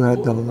had to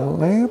have the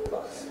lamp,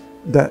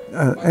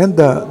 and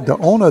the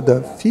owner of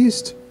the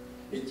feast,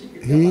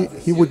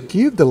 he would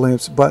give the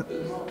lamps, but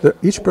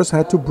each person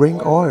had to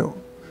bring oil.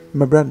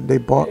 My brethren, they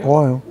bought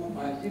oil.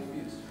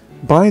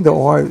 Buying the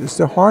oil is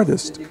the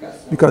hardest,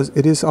 because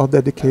it is our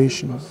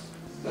dedication.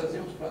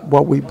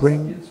 What we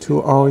bring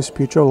to our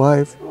spiritual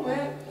life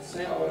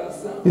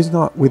is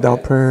not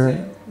without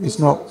prayer, it's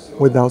not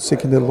without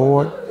seeking the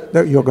Lord,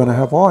 that you're going to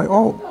have oil.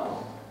 Oh,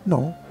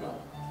 no.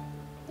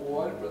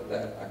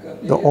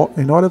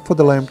 In order for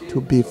the lamp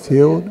to be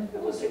filled,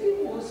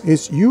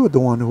 it's you the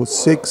one who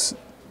seeks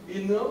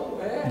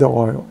the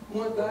oil.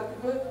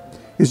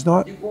 It's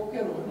not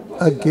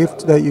a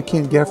gift that you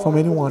can get from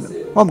anyone.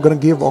 Oh, I'm going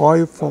to give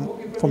oil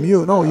from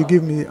you. No, you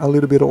give me a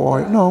little bit of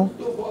oil. No,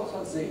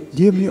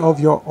 give me of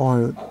your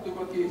oil.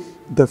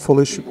 The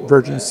foolish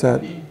virgin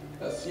said.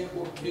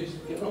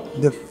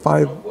 The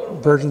 5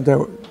 virgins that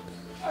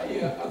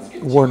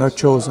were not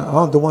chosen.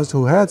 The ones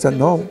who had said,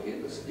 no.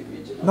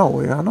 No,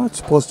 we are not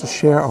supposed to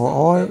share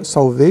our oil.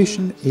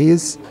 Salvation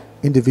is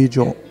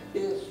individual.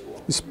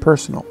 It's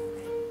personal.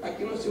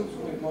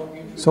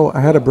 So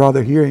I had a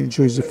brother here in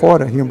Juiz de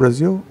Fora, here in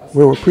Brazil.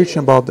 We were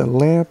preaching about the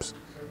lamps.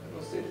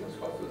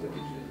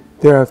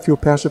 There are a few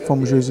pastors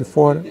from Juiz de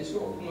Fora.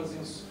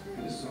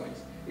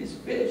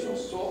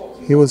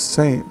 He was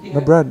saying,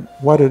 my brother,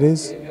 what it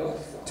is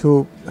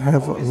to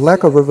have a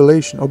lack of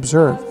revelation.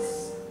 Observe.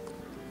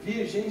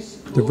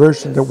 The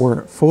virgins that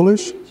were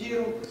foolish,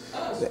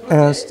 they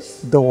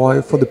asked the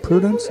oil for the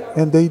prudence,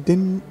 and they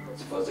didn't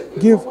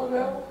give.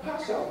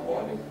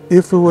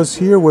 If it was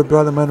here with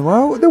Brother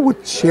Manuel, they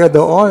would share the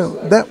oil.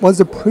 That was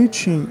the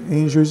preaching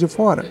in Juiz de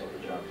Fora.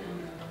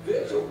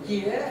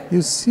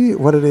 You see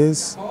what it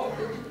is?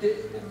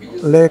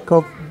 Lack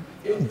of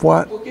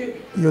what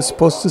you're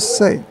supposed to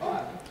say.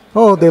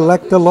 Oh, they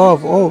lack the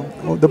love. Oh,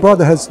 the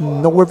brother has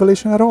no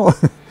revelation at all.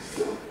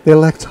 They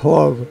lacked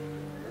love.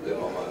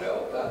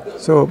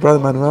 So Brother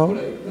Manuel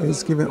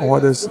is giving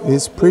orders.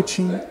 He's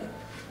preaching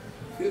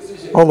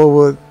all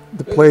over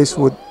the place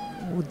with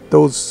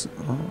those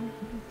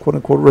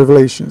quote-unquote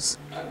revelations.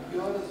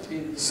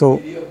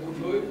 So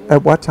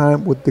at what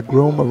time would the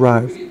groom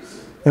arrive?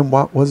 And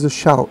what was the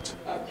shout?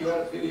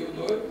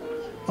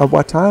 At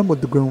what time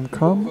would the groom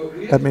come?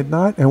 At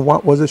midnight. And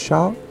what was the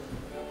shout?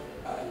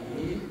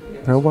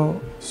 Very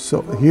well.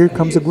 So here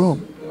comes the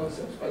groom.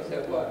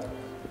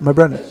 My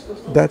brother,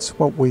 that's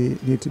what we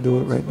need to do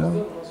right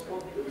now.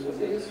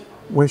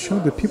 We're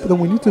showing the people that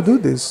we need to do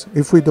this.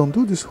 If we don't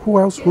do this, who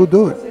else will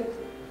do it?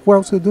 Who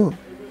else will do it?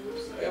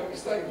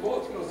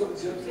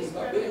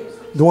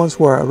 The ones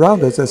who are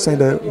around us are saying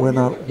that we're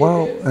not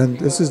well, and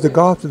this is the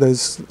gospel that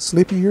is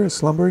sleeping here,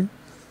 slumbering.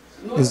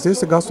 Is this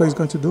the gospel that is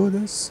going to do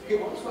this?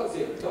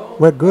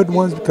 We're good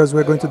ones because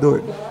we're going to do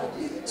it.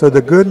 So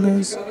the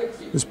goodness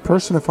is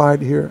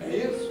personified here.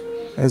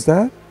 Is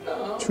that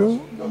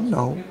true?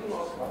 No.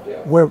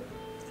 We're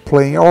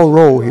playing our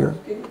role here.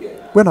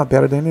 We're not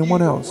better than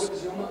anyone else.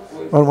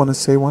 But I want to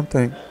say one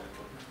thing.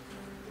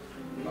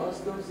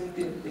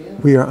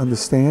 We are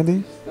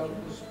understanding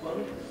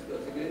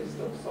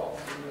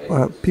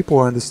people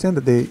understand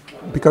that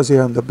because they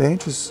are on the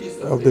benches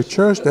of the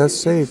church, they're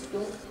saved.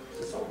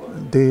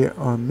 They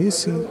are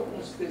missing.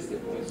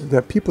 There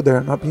are people that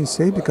are not being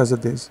saved because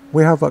of this.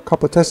 We have a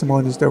couple of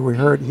testimonies that we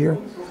heard here.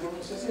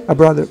 A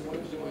brother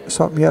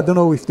sought me. I don't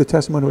know if the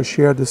testimony was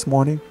shared this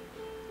morning.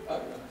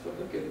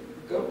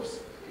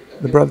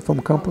 The brother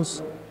from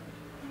campus.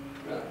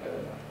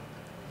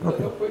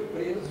 Okay.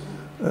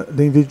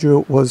 The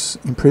individual was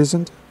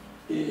imprisoned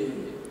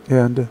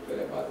and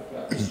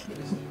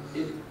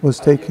was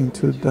taken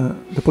to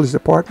the police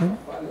department.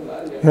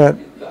 He had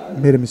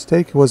made a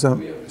mistake. He was a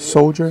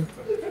soldier,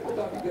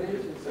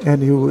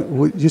 and he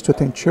used to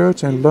attend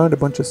church and learned a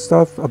bunch of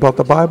stuff about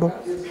the Bible.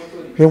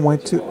 He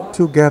went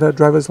to get a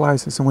driver's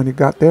license, and when he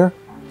got there,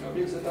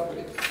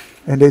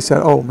 and they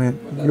said, "Oh man,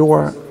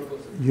 you're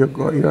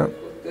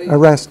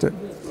arrested,"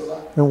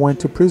 and went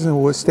to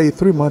prison. He stayed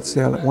 3 months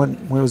there. When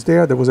he was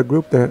there was a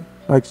group that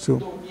likes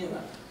to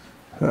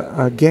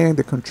a gang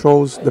that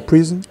controls the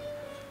prison,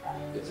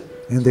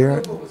 and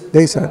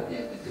they said,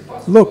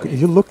 "Look,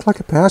 you look like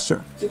a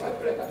pastor.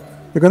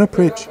 You're gonna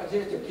preach.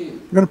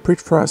 You're gonna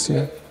preach for us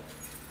here."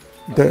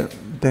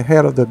 The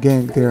head of the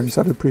gang there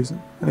inside the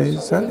prison, and he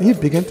said he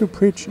began to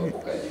preach.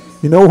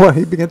 You know what?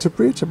 He began to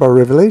preach about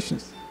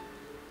Revelations.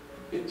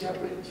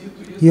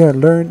 He had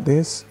learned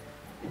this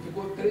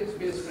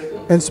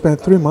and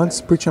spent 3 months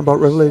preaching about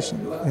Revelation.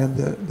 And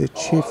the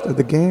chief of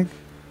the gang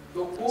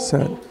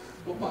said,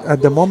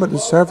 at the moment of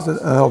the service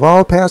of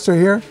our pastor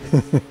here,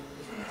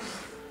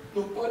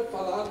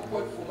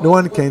 no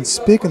one can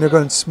speak, and they're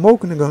going to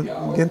smoke, and they're going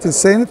to begin to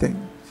say anything.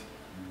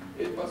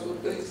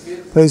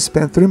 So he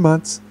spent 3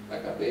 months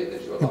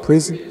in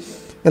prison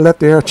and left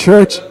their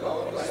church,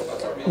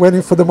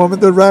 waiting for the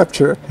moment of the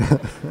rapture.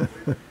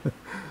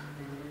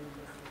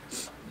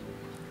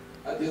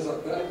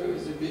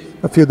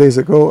 A few days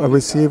ago, I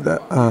received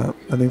an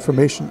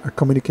information, a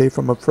communique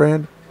from a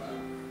friend.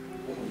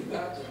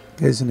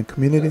 He's in the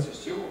community,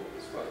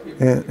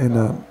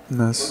 and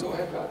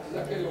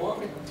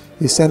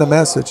he sent a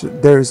message.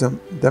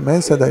 The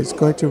man said that he's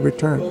going to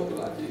return.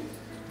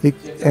 He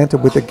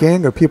entered with a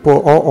gang of people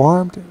all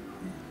armed.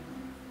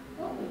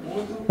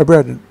 My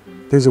brethren,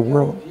 there's a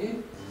world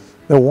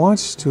that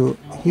wants to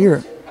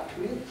hear.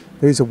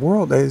 There's a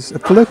world that is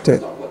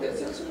afflicted.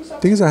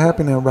 Things are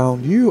happening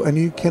around you and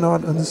you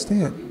cannot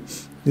understand.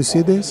 You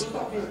see this?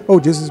 Oh,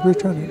 Jesus is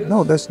returning.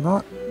 No, that's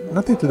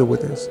nothing to do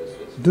with this.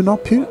 Do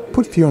not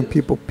put fear on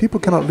people.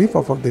 People cannot live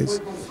off of this.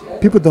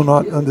 People do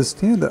not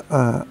understand.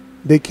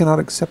 They cannot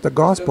accept the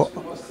gospel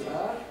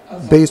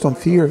based on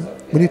fear.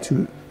 We need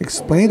to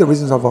explain the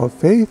reasons of our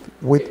faith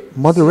with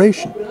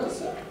moderation,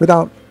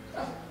 without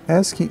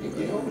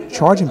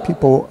charging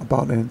people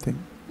about anything.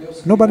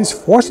 Nobody's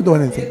forced to do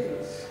anything.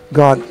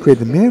 God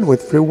created man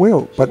with free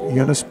will, but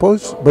you're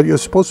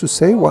supposed to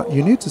say what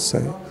you need to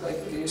say.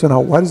 So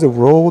now, what is the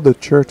role of the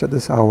church at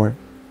this hour?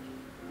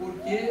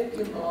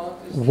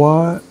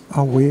 Why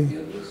are we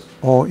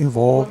all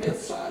involved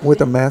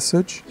with a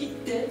message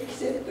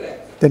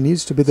that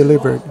needs to be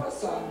delivered?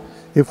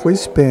 If we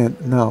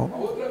spend now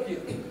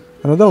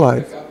another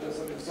life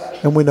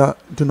and we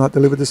do not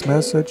deliver this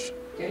message,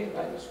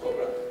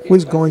 who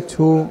is going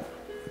to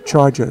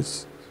charge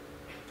us?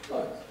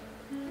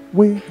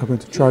 We are going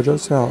to charge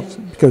ourselves,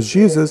 because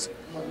Jesus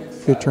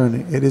is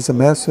returning. It is a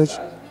message,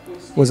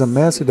 was a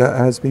message that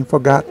has been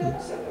forgotten,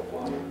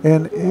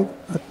 and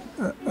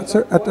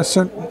at a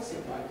certain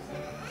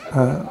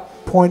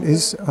point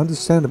is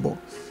understandable.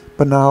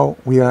 But now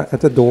we are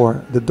at the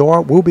door. The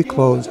door will be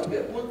closed.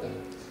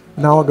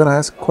 Now I'm going to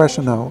ask a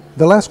question now.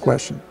 The last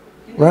question,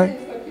 right?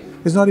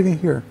 It's not even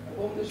here.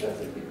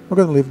 We're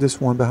going to leave this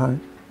one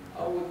behind.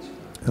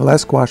 The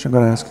last question I'm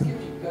going to ask you.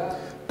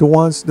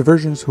 The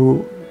virgins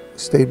who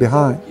stayed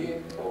behind,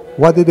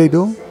 what did they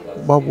do?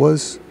 What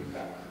was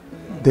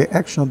the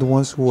action of the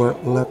ones who were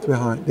left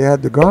behind? They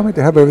had the garment,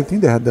 they had everything,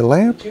 they had the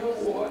lamp,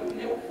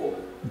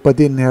 but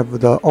didn't have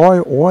the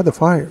oil or the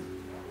fire.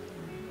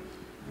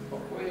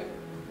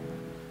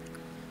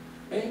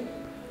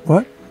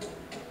 What?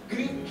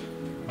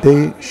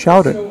 They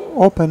shouted,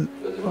 "Open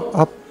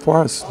up for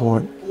us,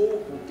 Lord."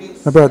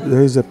 My brother,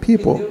 there is a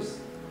people.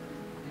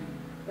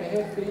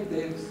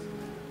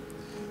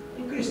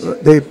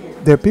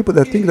 There are people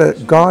that think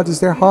that God is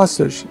their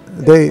hostage.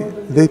 They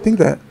think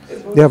that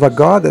they have a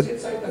God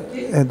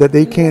that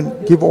they can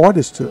give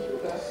orders to.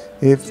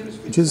 If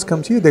Jesus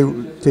comes here, they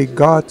take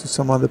God to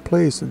some other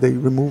place, and they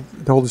remove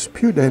the Holy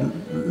Spirit.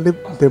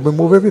 They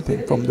remove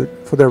everything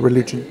for their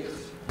religion.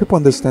 People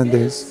understand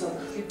this,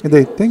 and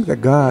they think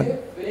that God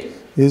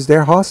is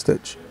their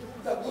hostage.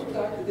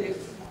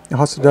 The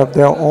hostage of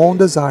their own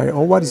desire.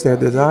 Oh, what is their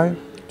desire?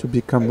 To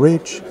become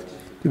rich,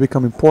 to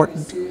become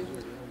important,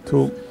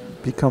 to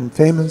become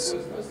famous.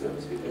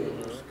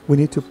 We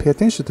need to pay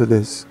attention to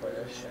this.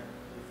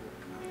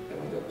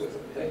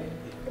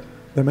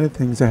 There are many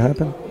things that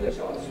happen.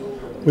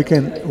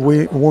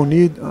 We will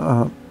need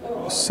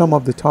some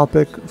of the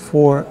topic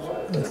for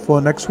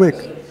next week.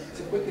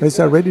 It's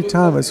already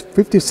time. It's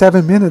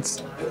 57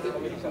 minutes.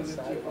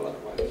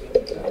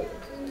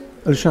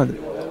 Alexandre,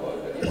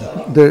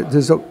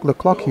 There's the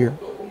clock here.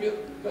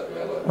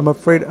 I'm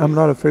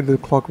not afraid of the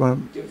clock, but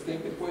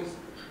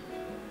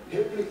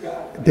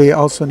they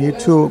also need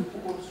to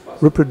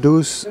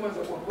reproduce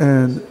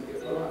and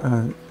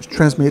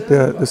transmit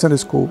the Sunday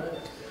school.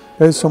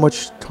 There is so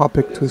much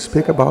topic to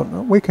speak about.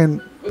 We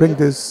can bring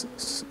this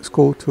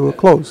school to a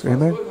close.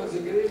 Amen.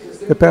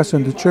 The pastor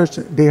in the church,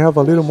 they have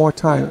a little more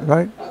time,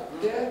 right?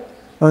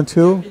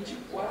 Until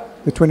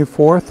the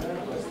 24th,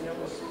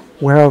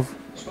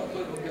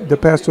 the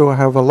pastor will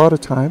have a lot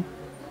of time.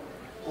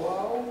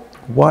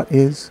 What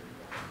is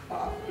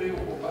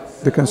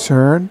the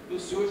concern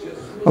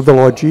of the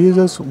Lord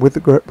Jesus with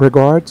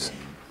regards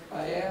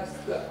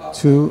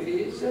to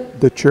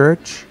the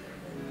church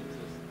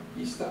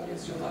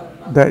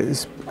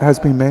that has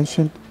been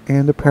mentioned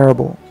in the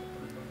parable?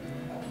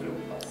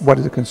 What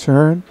is the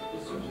concern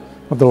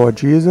of the Lord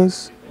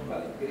Jesus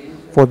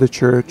for the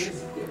church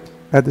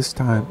at this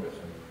time?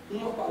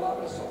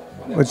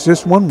 It's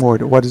just one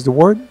word. What is the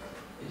word?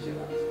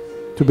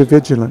 To be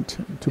vigilant.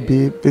 To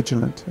be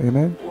vigilant.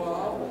 Amen.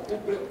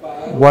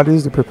 What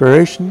is the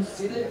preparation?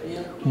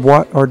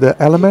 What are the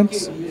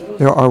elements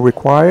that are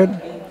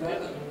required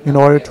in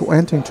order to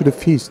enter into the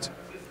feast?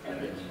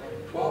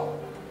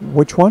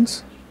 Which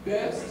ones?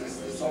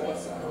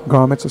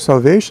 Garments of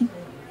salvation.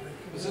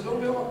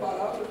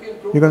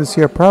 You're going to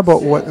see a parable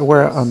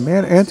where a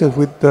man enters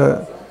with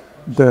the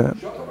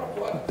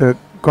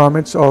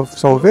garments of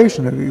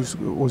salvation.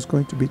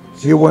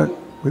 He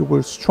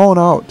was thrown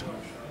out.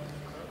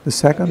 The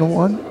second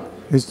one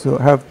is to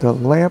have the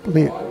lamp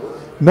lit.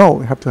 No,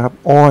 you have to have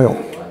oil.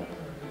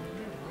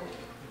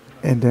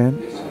 And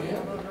then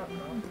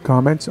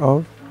garments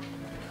of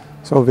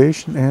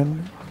salvation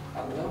and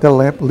the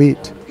lamp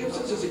lit.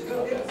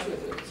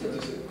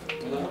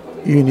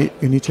 You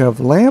need to have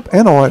lamp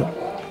and oil.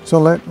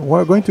 So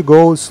we're going to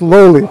go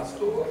slowly.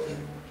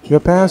 Your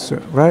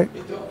pastor, right?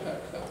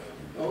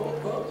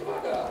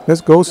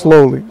 Let's go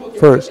slowly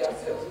first.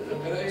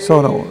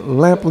 So no,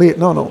 lamp lit.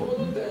 No.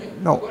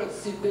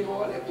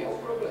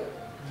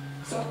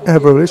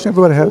 Revelation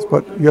everybody has,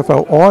 but you have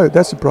oil.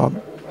 That's the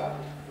problem.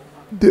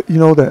 You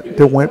know that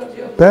they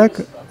went back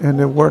and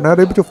they were not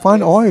able to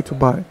find oil to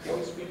buy.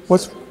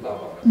 Was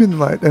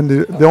midnight, and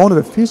the owner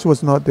of the feast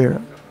was not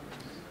there.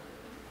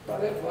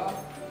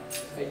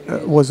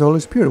 Was the Holy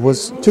Spirit,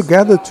 was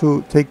together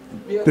to take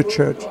the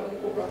church.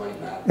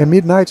 And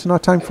midnight is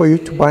not time for you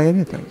to buy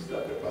anything.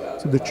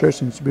 So the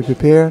church needs to be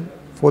prepared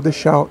for the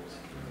shout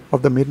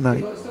of the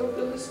midnight.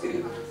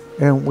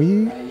 And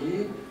we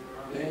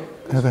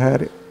have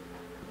had it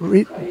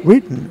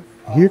written,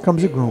 here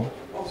comes the groom.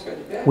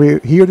 We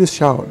hear the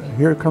shout,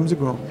 here comes the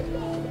groom.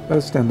 Let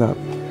us stand up.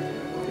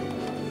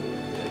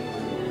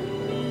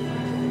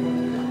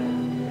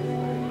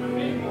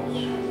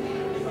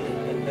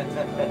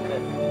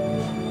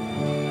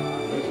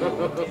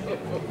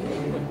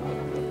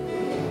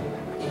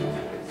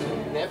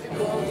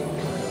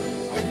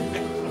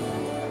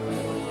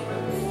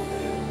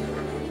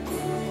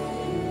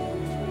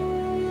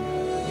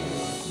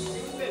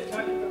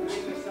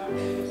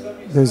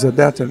 There's a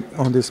data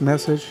on this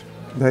message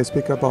that I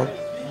speak about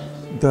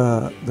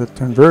the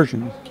 10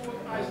 virgins.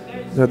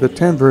 The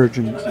 10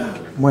 virgins,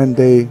 when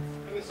they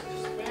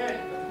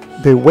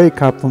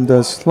wake up from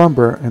the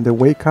slumber and they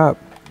wake up,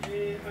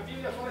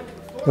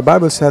 the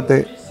Bible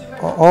said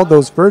all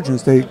those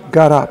virgins, they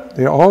got up.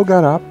 They all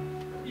got up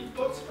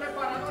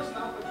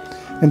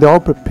and they all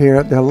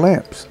prepared their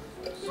lamps.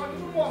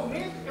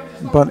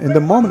 But in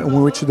the moment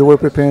in which they were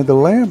preparing the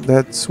lamp,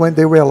 that's when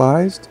they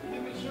realized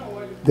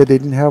that they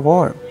didn't have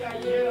oil.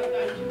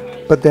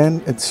 But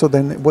then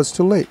it was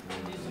too late.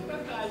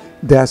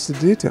 That's the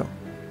detail.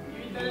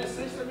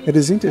 It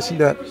is interesting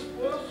that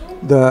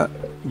the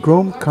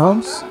groom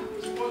comes.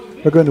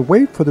 We're going to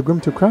wait for the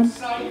groom to come.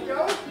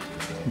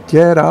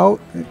 Get out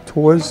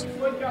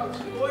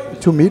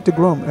to meet the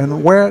groom.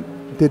 And where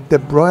did the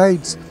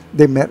brides,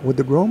 they met with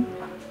the groom?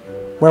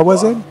 Where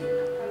was it?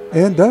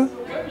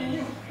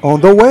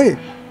 On the way.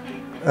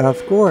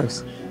 Of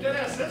course.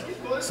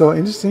 So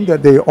interesting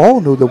that they all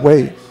knew the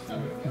way.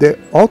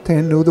 All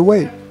 10 knew the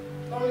way.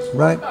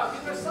 Right?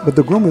 But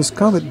the groom is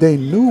coming. They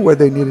knew where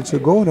they needed to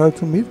go in order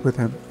to meet with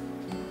him.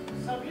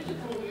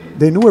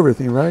 They knew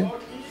everything, right?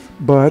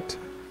 But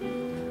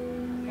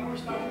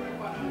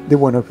they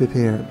were not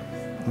prepared.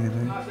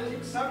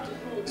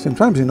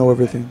 Sometimes you know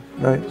everything,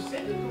 right?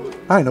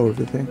 I know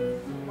everything.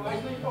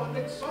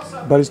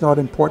 But it's not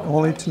important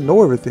only to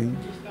know everything.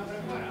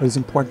 But it's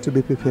important to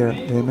be prepared.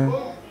 Amen.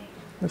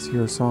 Let's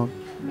hear a song.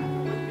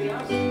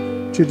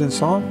 Children's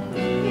song.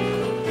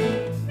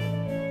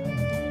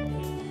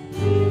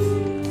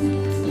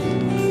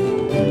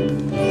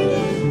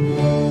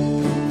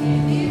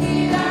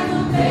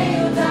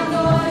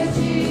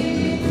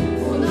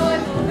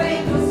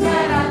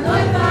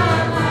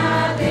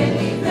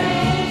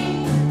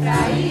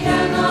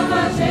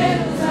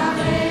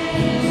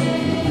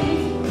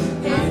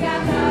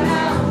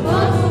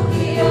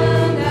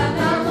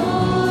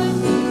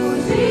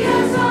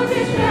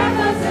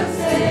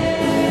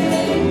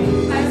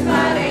 Mas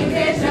para a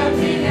igreja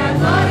brilha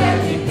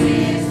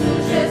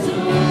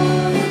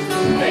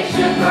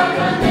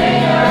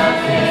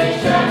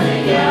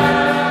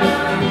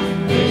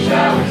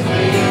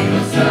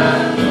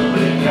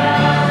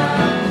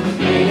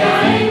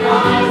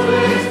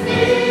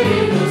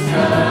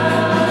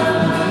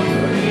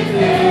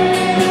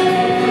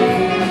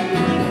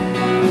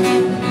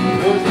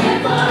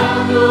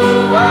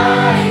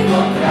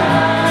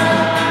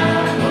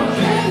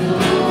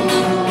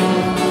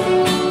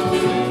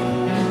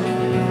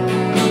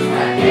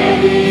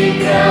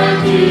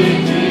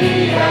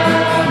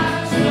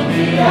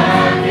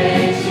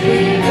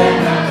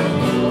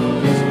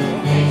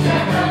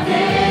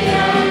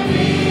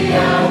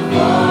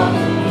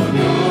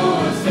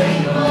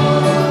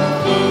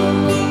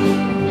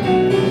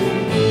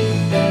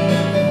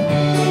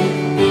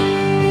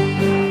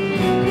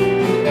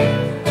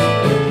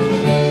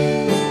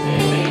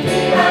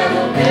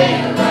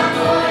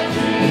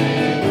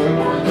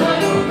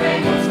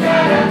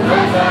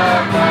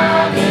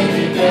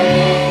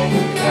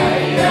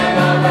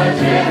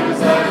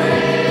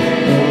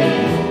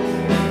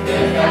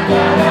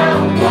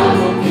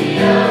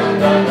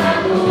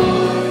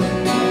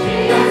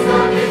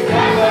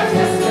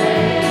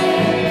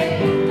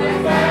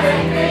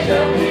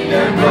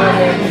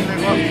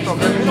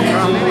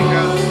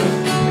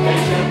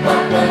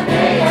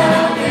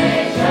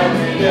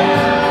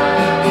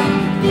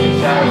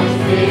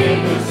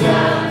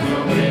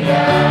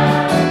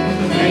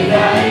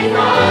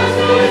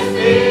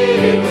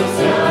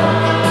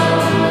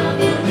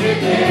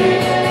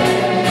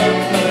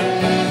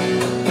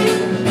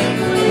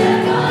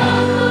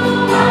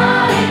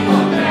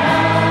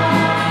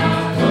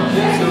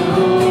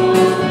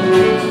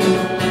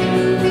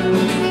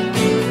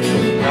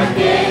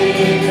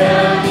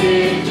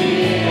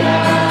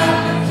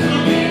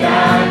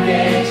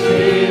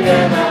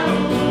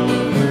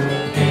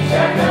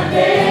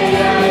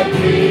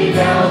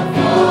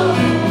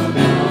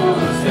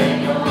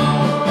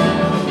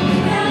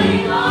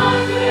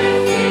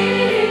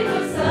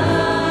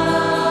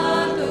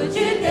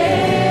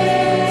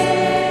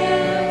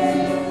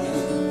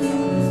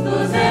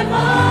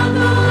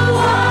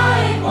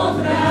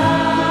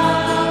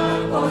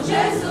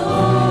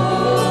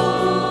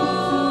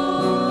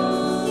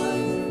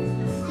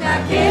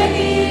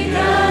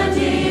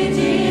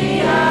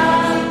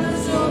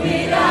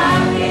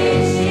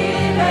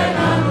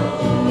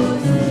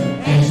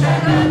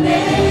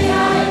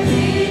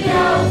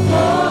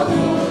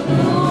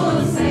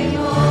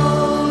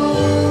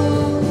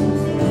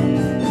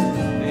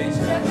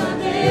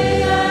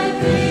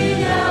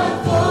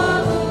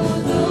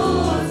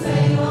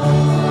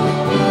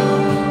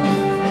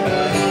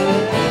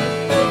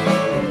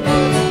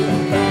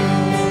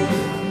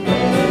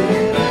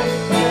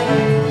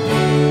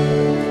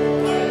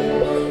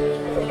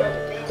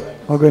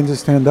I'm going to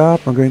stand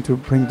up. I'm going to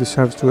bring the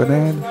service to an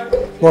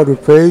end. Lord, we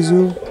praise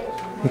you.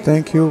 We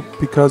thank you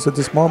because at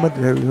this moment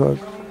you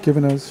have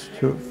given us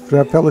to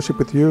have fellowship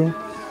with you.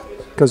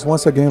 Because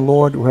once again,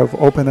 Lord, we have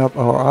opened up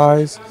our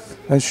eyes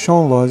and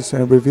shown us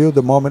and revealed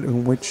the moment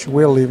in which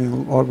we're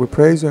living. Lord, we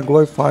praise you and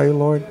glorify you,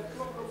 Lord,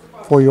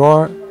 for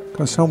your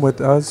concern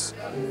with us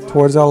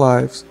towards our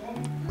lives.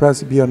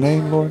 Blessed be your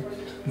name, Lord,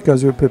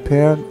 because you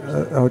prepared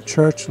our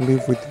church to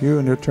live with you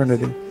in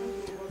eternity.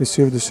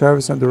 Receive the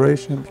service and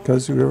adoration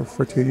because we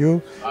refer to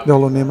you in the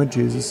holy name of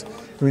Jesus.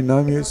 We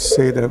know you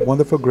say that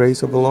wonderful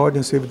grace of the Lord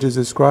and Savior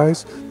Jesus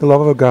Christ, the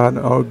love of God,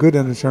 our good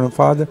and eternal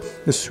Father,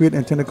 the sweet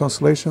and tender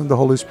consolation of the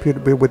Holy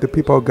Spirit be with the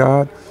people of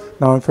God,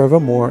 now and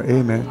forevermore.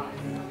 Amen.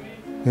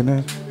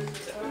 Amen.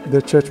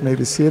 The church may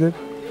be seated.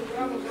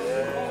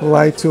 I'd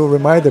like to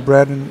remind the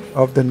brethren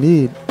of the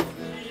need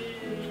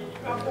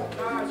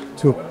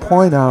to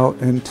point out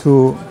and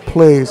to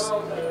place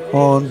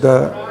on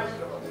the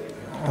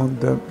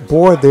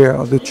board there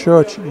of the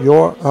church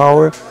your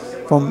hour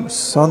from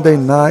Sunday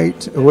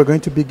night. We're going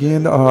to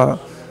begin a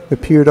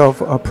period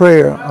of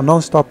prayer, a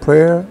non-stop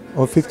prayer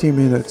of 15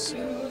 minutes.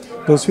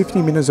 Those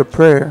 15 minutes of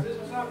prayer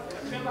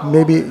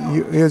maybe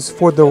is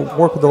for the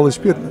work of the Holy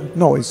Spirit.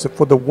 No, it's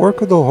for the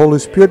work of the Holy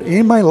Spirit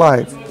in my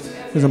life.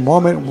 There's a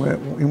moment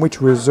in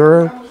which we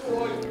reserve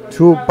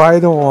to buy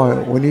the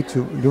oil. We need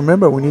to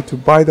remember we need to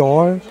buy the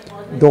oil.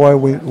 The oil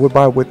we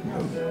buy with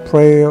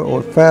prayer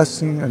or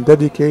fasting and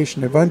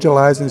dedication,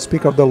 evangelizing,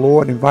 speak of the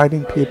Lord,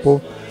 inviting people,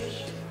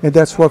 and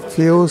that's what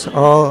fills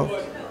our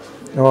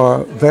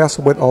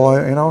vessel with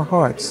oil in our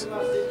hearts,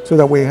 so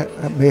that we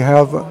may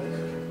have a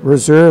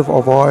reserve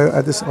of oil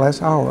at this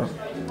last hour.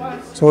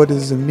 So it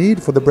is a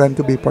need for the brethren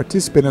to be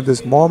participating in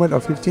this moment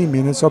of 15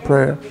 minutes of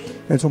prayer.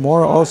 And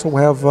tomorrow also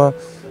we have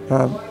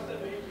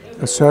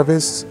a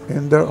service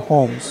in their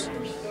homes.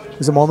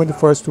 It's a moment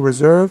for us to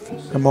reserve,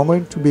 a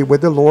moment to be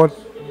with the Lord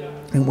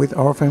and with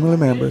our family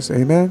members.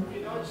 Amen.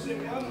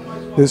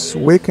 This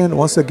weekend,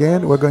 once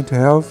again, we're going to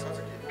have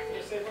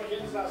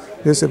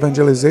this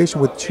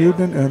evangelization with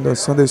children and the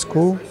Sunday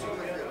school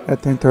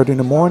at 10:30 in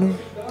the morning.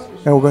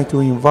 And we're going to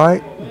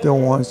invite the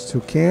ones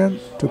who can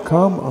to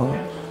come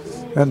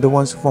and the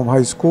ones from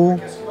high school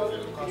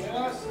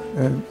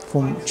and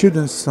from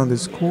children's Sunday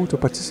school to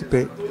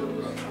participate.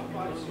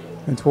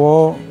 And to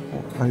all,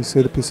 I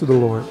say the peace of the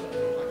Lord.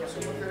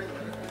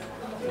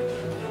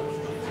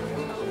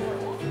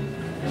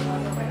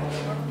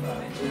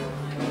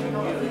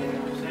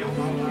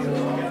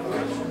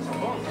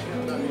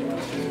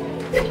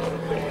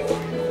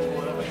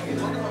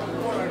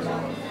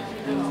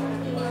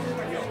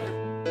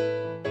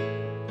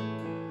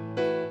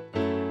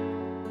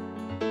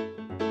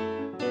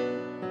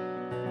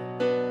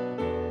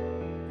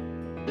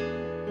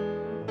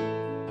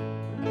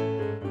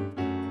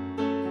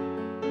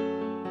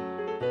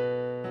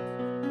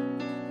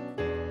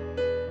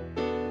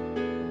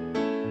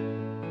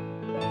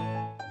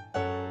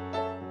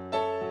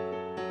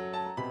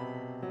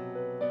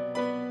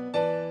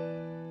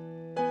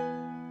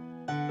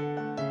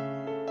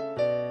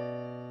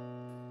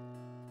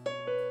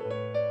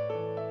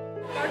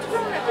 Pode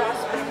dar um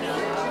negócio pra mim?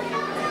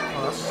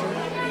 Nossa.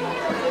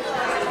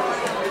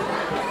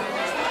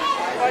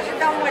 Pode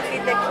dar uma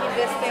lida aqui,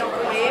 ver se tem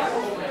algum erro.